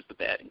gravitate towards the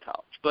bad in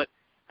college. But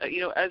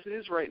as it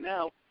is right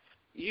now,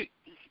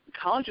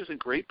 college is a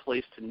great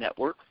place to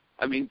network.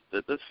 I mean,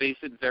 let's face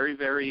it, very,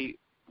 very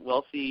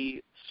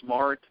wealthy,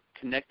 smart,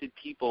 connected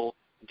people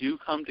do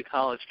come to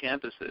college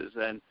campuses,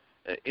 and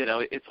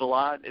it's a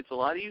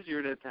lot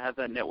easier to have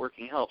that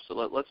networking help. So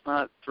let's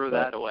not throw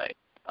that away.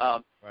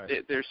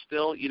 There's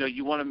still,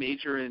 you want to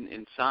major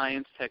in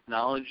science,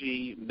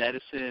 technology,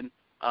 medicine,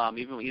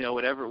 even,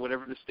 whatever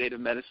the state of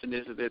medicine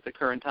is at the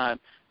current time.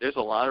 There's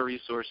a lot of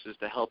resources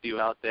to help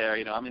you out there.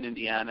 I'm in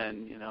Indiana,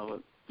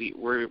 and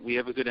we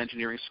have a good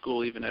engineering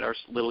school even at our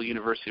little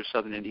University of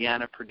Southern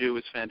Indiana. Purdue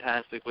is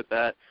fantastic with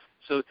that.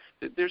 So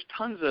there's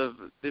tons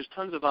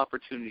of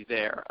opportunity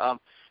there.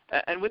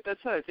 And with that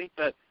said, I think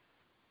that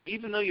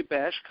even though you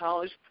bash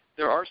college,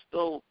 there are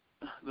still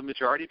the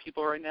majority of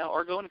people right now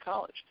are going to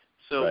college.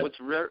 So what's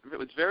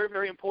very,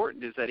 very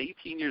important is at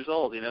 18 years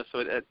old,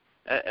 so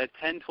at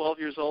 10, 12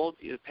 years old,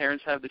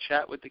 parents have the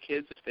chat with the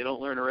kids if they don't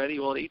learn already.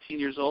 Well, at 18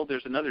 years old,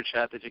 there's another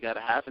chat that you got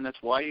to have, and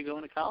that's why you're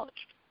going to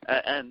college.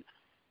 And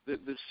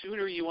the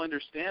sooner you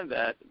understand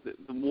that,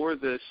 the more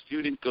the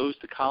student goes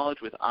to college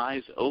with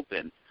eyes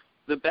open,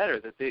 the better.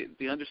 That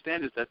they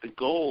understand is that the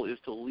goal is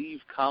to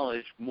leave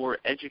college more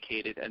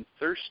educated and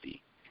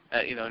thirsty.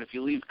 And if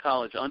you leave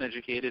college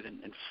uneducated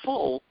and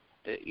full,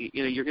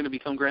 you're going to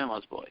become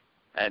grandma's boy.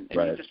 And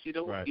you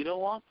don't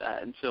want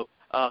that. And so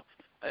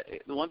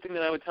the one thing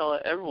that I would tell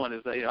everyone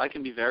is that I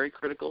can be very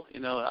critical.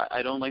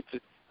 I don't like to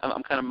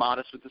I'm kind of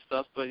modest with the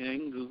stuff, but you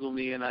can Google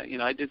me, and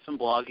I did some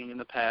blogging in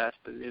the past.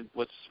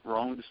 What's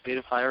wrong with the state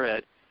of higher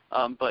ed?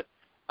 But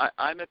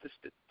I'm at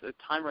the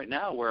time right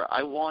now where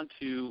I want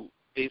to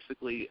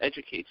basically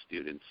educate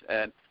students,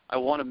 and I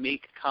want to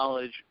make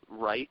college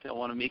right. I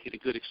want to make it a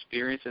good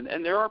experience,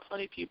 and there are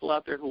plenty of people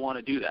out there who want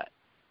to do that.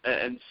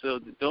 And so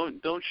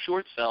don't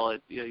short sell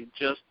it.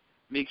 Just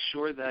make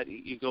sure that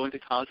you go into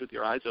college with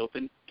your eyes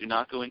open. Do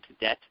not go into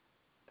debt.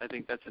 I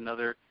think that's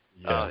another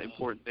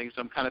important thing.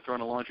 So I'm kind of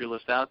throwing a laundry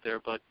list out there,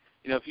 but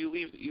if you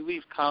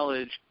leave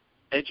college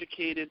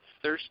educated,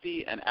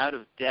 thirsty, and out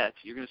of debt,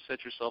 you're going to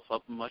set yourself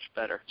up much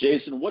better.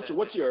 Jason,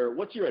 what's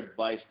your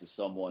advice to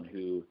someone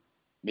who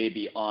may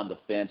be on the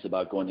fence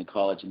about going to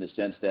college, in the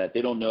sense that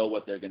they don't know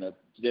what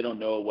they don't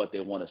know what they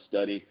want to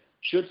study?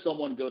 Should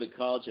someone go to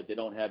college if they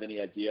don't have any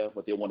idea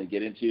what they want to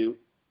get into?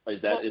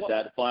 Is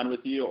that fine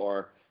with you,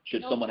 or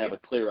should someone have a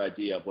clear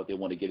idea of what they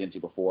want to get into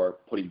before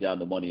putting down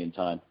the money and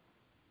time?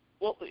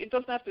 Well, it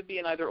doesn't have to be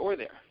an either or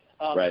there.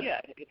 Right. Yeah,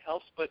 it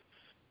helps, but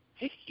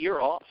take a year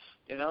off.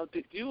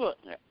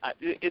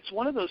 It's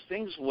one of those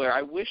things where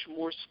I wish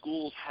more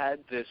schools had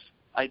this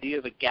idea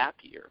of a gap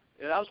year.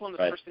 And that was one of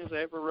the first things I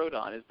ever wrote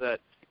on, is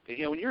that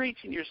when you're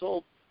 18 years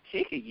old,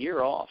 take a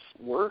year off,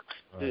 work,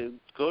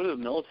 go to the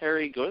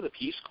military, go to the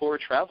Peace Corps,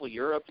 travel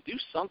Europe, do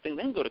something,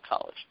 then go to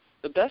college.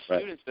 The best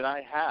students that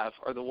I have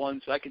are the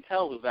ones I can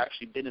tell who've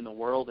actually been in the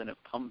world and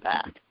have come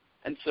back.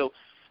 And so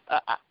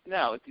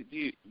now,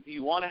 do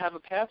you want to have a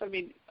path? I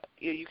mean,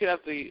 you could have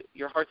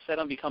your heart set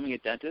on becoming a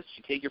dentist.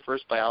 You take your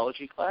first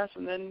biology class,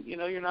 and then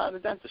you're not a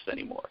dentist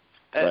anymore.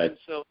 And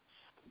so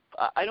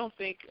I don't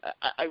think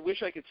I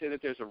wish I could say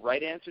that there's a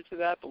right answer to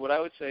that, but what I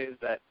would say is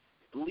that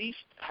at least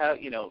have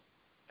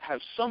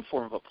some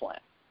form of a plan.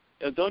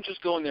 Don't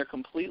just go in there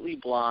completely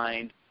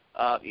blind,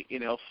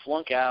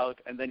 flunk out,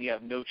 and then you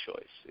have no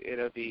choice.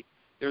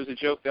 There was a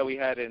joke that we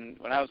had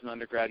when I was an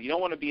undergrad. You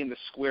don't want to be in the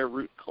square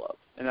root club,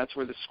 and that's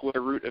where the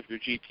square root of your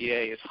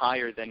GPA is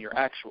higher than your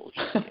actual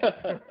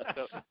GPA.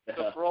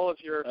 so for all of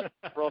your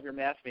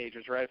math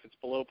majors, right? If it's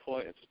below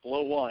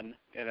 1,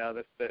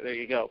 there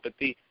you go. But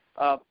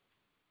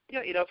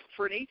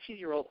for an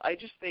 18-year-old, I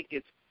just think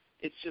it's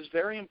just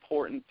very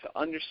important to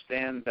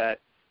understand that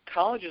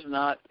college is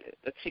not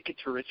a ticket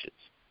to riches,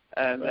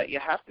 and that you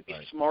have to be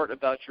smart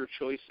about your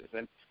choices.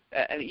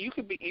 And you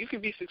could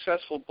be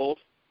successful both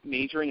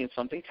majoring in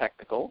something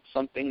technical,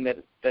 something that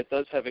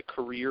does have a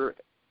career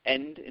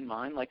end in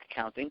mind, like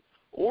accounting,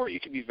 or you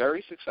could be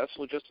very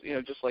successful just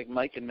like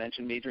Mike had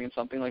mentioned, majoring in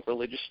something like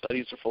religious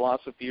studies or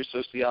philosophy or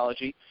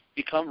sociology,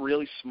 become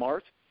really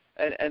smart,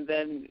 and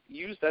then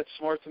use that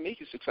smart to make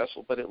you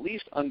successful, but at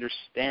least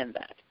understand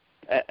that.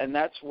 And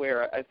that's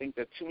where I think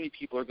that too many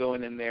people are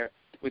going in there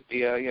with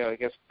the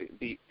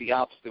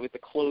opposite, with the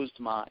closed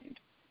mind.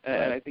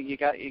 And I think you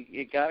got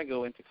to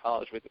go into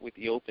college with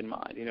the open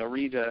mind.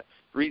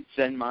 Read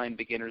Zen Mind,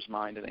 Beginner's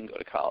Mind, and then go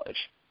to college.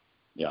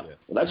 Yeah.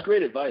 Well, that's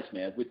great advice,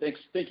 man.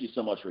 Thank you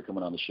so much for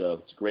coming on the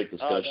show. It's a great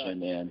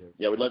discussion, and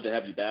we'd love to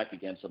have you back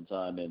again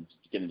sometime and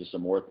get into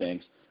some more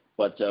things.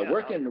 But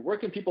where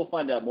can people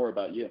find out more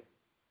about you?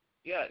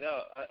 Yeah,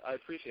 no, I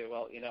appreciate it.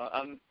 Well,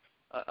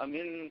 I'm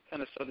in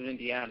kind of southern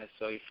Indiana,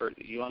 so if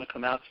you want to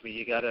come out to me,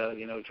 you got to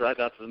drive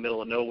out to the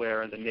middle of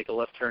nowhere and then make a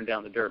left turn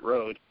down the dirt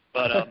road.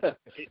 But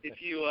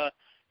if you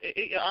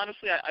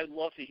honestly, I'd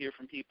love to hear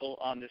from people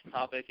on this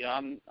topic.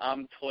 I'm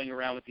toying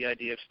around with the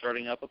idea of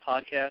starting up a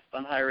podcast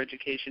on higher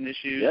education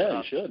issues. Yeah,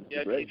 you should.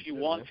 Yeah, if you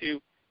want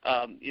to,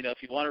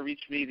 if you want to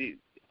reach me,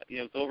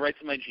 go right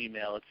to my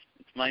Gmail.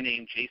 It's my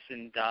name,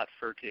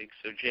 Jason.Fertig,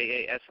 so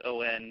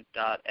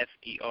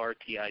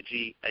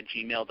JASON.FERTIG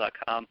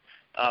 @gmail.com.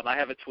 I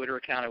have a Twitter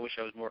account. I wish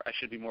I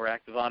should be more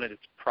active on it.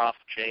 It's Prof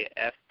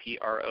JF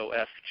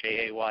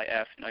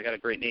PROFJAYF. I got a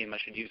great name. I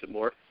should use it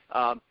more.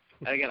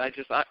 And again, I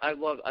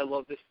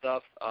love this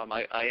stuff.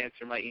 I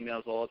answer my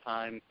emails all the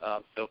time.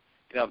 So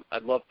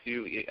I'd love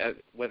to,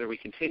 whether we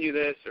continue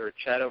this or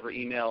chat over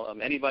email.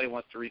 Anybody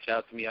wants to reach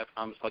out to me, I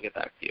promise I'll get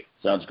back to you.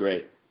 Sounds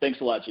great. Thanks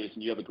a lot,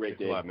 Jason. You have a great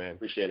day. Thanks a lot, man.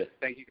 Appreciate it.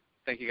 Thank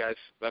you, guys.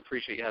 I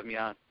appreciate you having me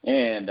on.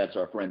 And that's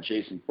our friend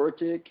Jason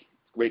Fertig.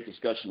 Great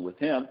discussion with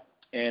him.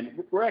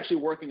 And we're actually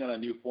working on a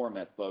new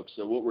format, folks.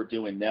 So what we're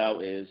doing now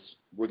is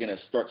we're going to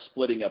start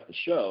splitting up the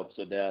show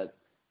so that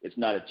it's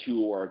not a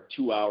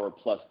 2 hour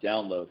plus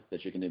download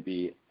that you're going to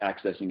be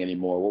accessing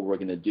anymore. What we're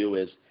going to do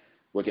is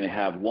we're going to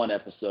have one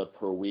episode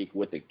per week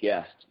with a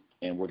guest,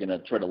 and we're going to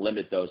try to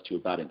limit those to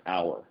about an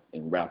hour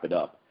and wrap it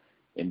up.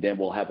 And then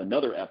we'll have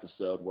another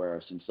episode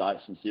where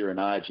Sincere and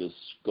I just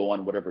go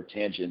on whatever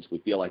tangents we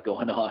feel like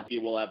going on.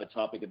 We'll have a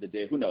topic of the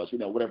day. Who knows?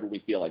 Whatever we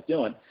feel like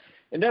doing.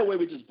 And that way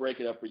we just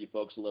break it up for you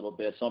folks a little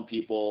bit. Some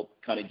people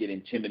kind of get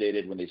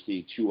intimidated when they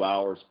see 2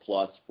 hours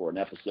plus for an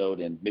episode,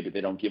 and maybe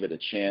they don't give it a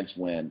chance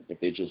when if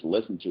they just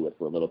listen to it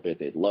for a little bit,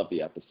 they'd love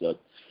the episode.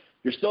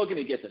 You're still going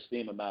to get the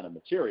same amount of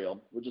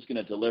material. We're just going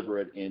to deliver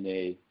it in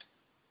a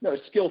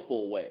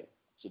skillful way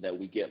so that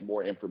we get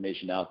more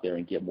information out there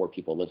and get more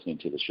people listening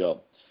to the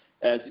show.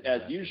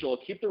 As usual,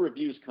 keep the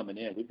reviews coming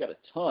in. We've got a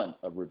ton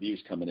of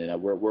reviews coming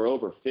in. We're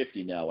over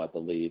 50 now, I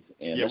believe.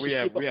 And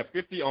yeah, we have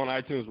 50 on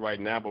iTunes right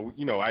now, but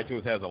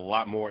iTunes has a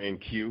lot more in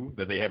queue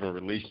that they haven't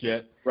released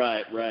yet.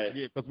 Right.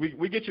 Yeah, because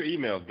we get your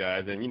emails,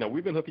 guys, and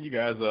we've been hooking you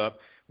guys up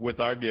with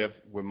our gift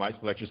with Mike's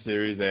Lecture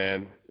Series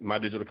and my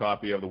digital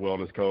copy of the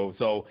Wellness Code.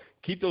 So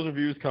keep those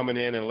reviews coming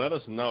in and let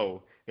us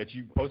know that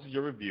you posted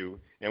your review,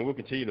 and we'll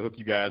continue to hook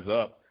you guys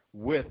up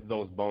with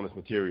those bonus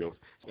materials.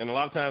 And a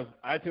lot of times,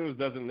 iTunes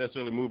doesn't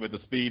necessarily move at the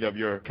speed of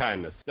your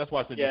kindness. That's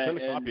why I said send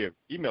a copy of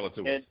it, email it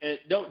to us. And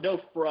no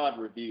fraud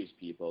reviews,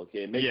 people.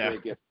 Okay, make sure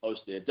it gets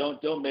posted.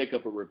 Don't make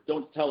up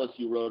don't tell us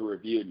you wrote a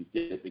review and you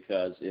did it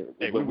because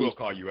we will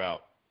call you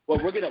out. Well,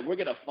 we're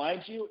gonna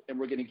find you, and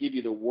we're gonna give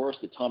you the worst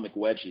atomic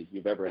wedgie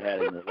you've ever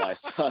had in your life.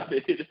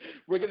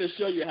 We're gonna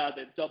show you how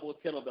that double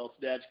kettlebell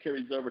snatch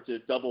carries over to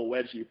double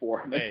wedgie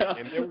form. Hey,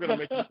 and then we're gonna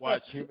make you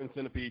watch Human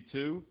Centipede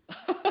 2,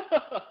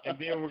 and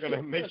then we're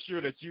gonna make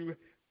sure that you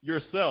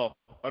yourself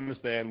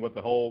understand what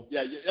the whole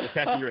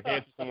attaching your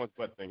head to someone's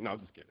butt thing. No, I'm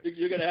just kidding.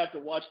 You're gonna have to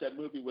watch that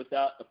movie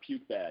without a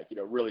puke bag.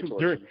 Really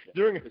torture.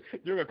 During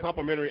a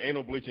complimentary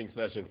anal bleaching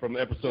session from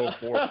episode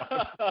 4.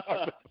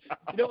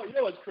 You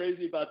know what's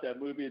crazy about that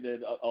movie, and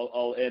then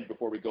I'll end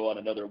before we go on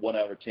another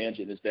 1-hour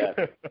tangent, is that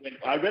when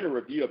I read a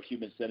review of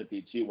Human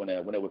Centipede 2 when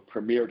it was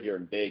premiered here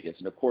in Vegas,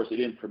 and of course it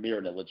didn't premiere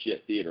in a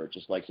legit theater,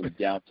 just like some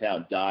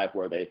downtown dive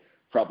where they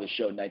probably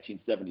showed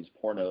 1970s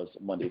pornos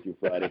Monday through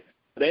Friday.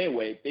 But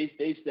anyway,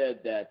 they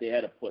said that they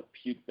had to put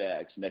puke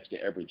bags next to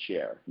every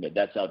chair.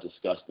 That's how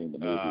disgusting the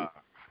movie.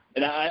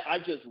 And I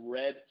just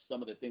read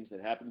some of the things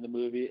that happened in the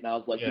movie, and I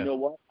was like, you know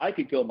what? I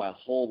could go my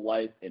whole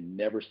life and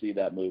never see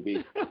that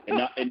movie,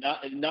 and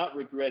not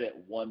regret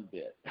it one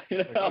bit.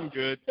 I'm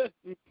good.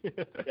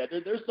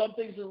 There's some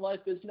things in life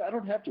that I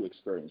don't have to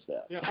experience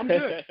that. Yeah, I'm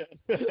good.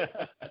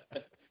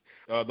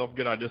 Don't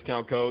forget our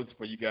discount codes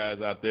for you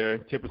guys out there.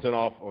 10%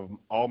 off of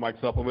all Mike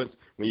supplements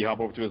when you hop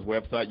over to his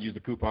website. Use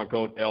the coupon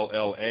code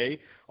LLA.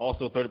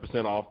 Also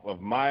 30% off of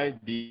my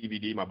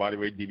DVD, my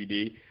bodyweight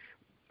DVD.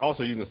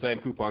 Also using the same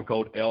coupon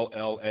code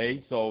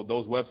LLA. So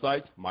those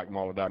websites,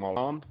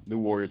 MikeMarler.com,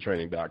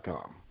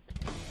 NewWarriorTraining.com.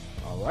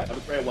 All right. Have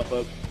a great one,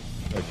 folks.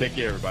 Take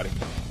care, everybody.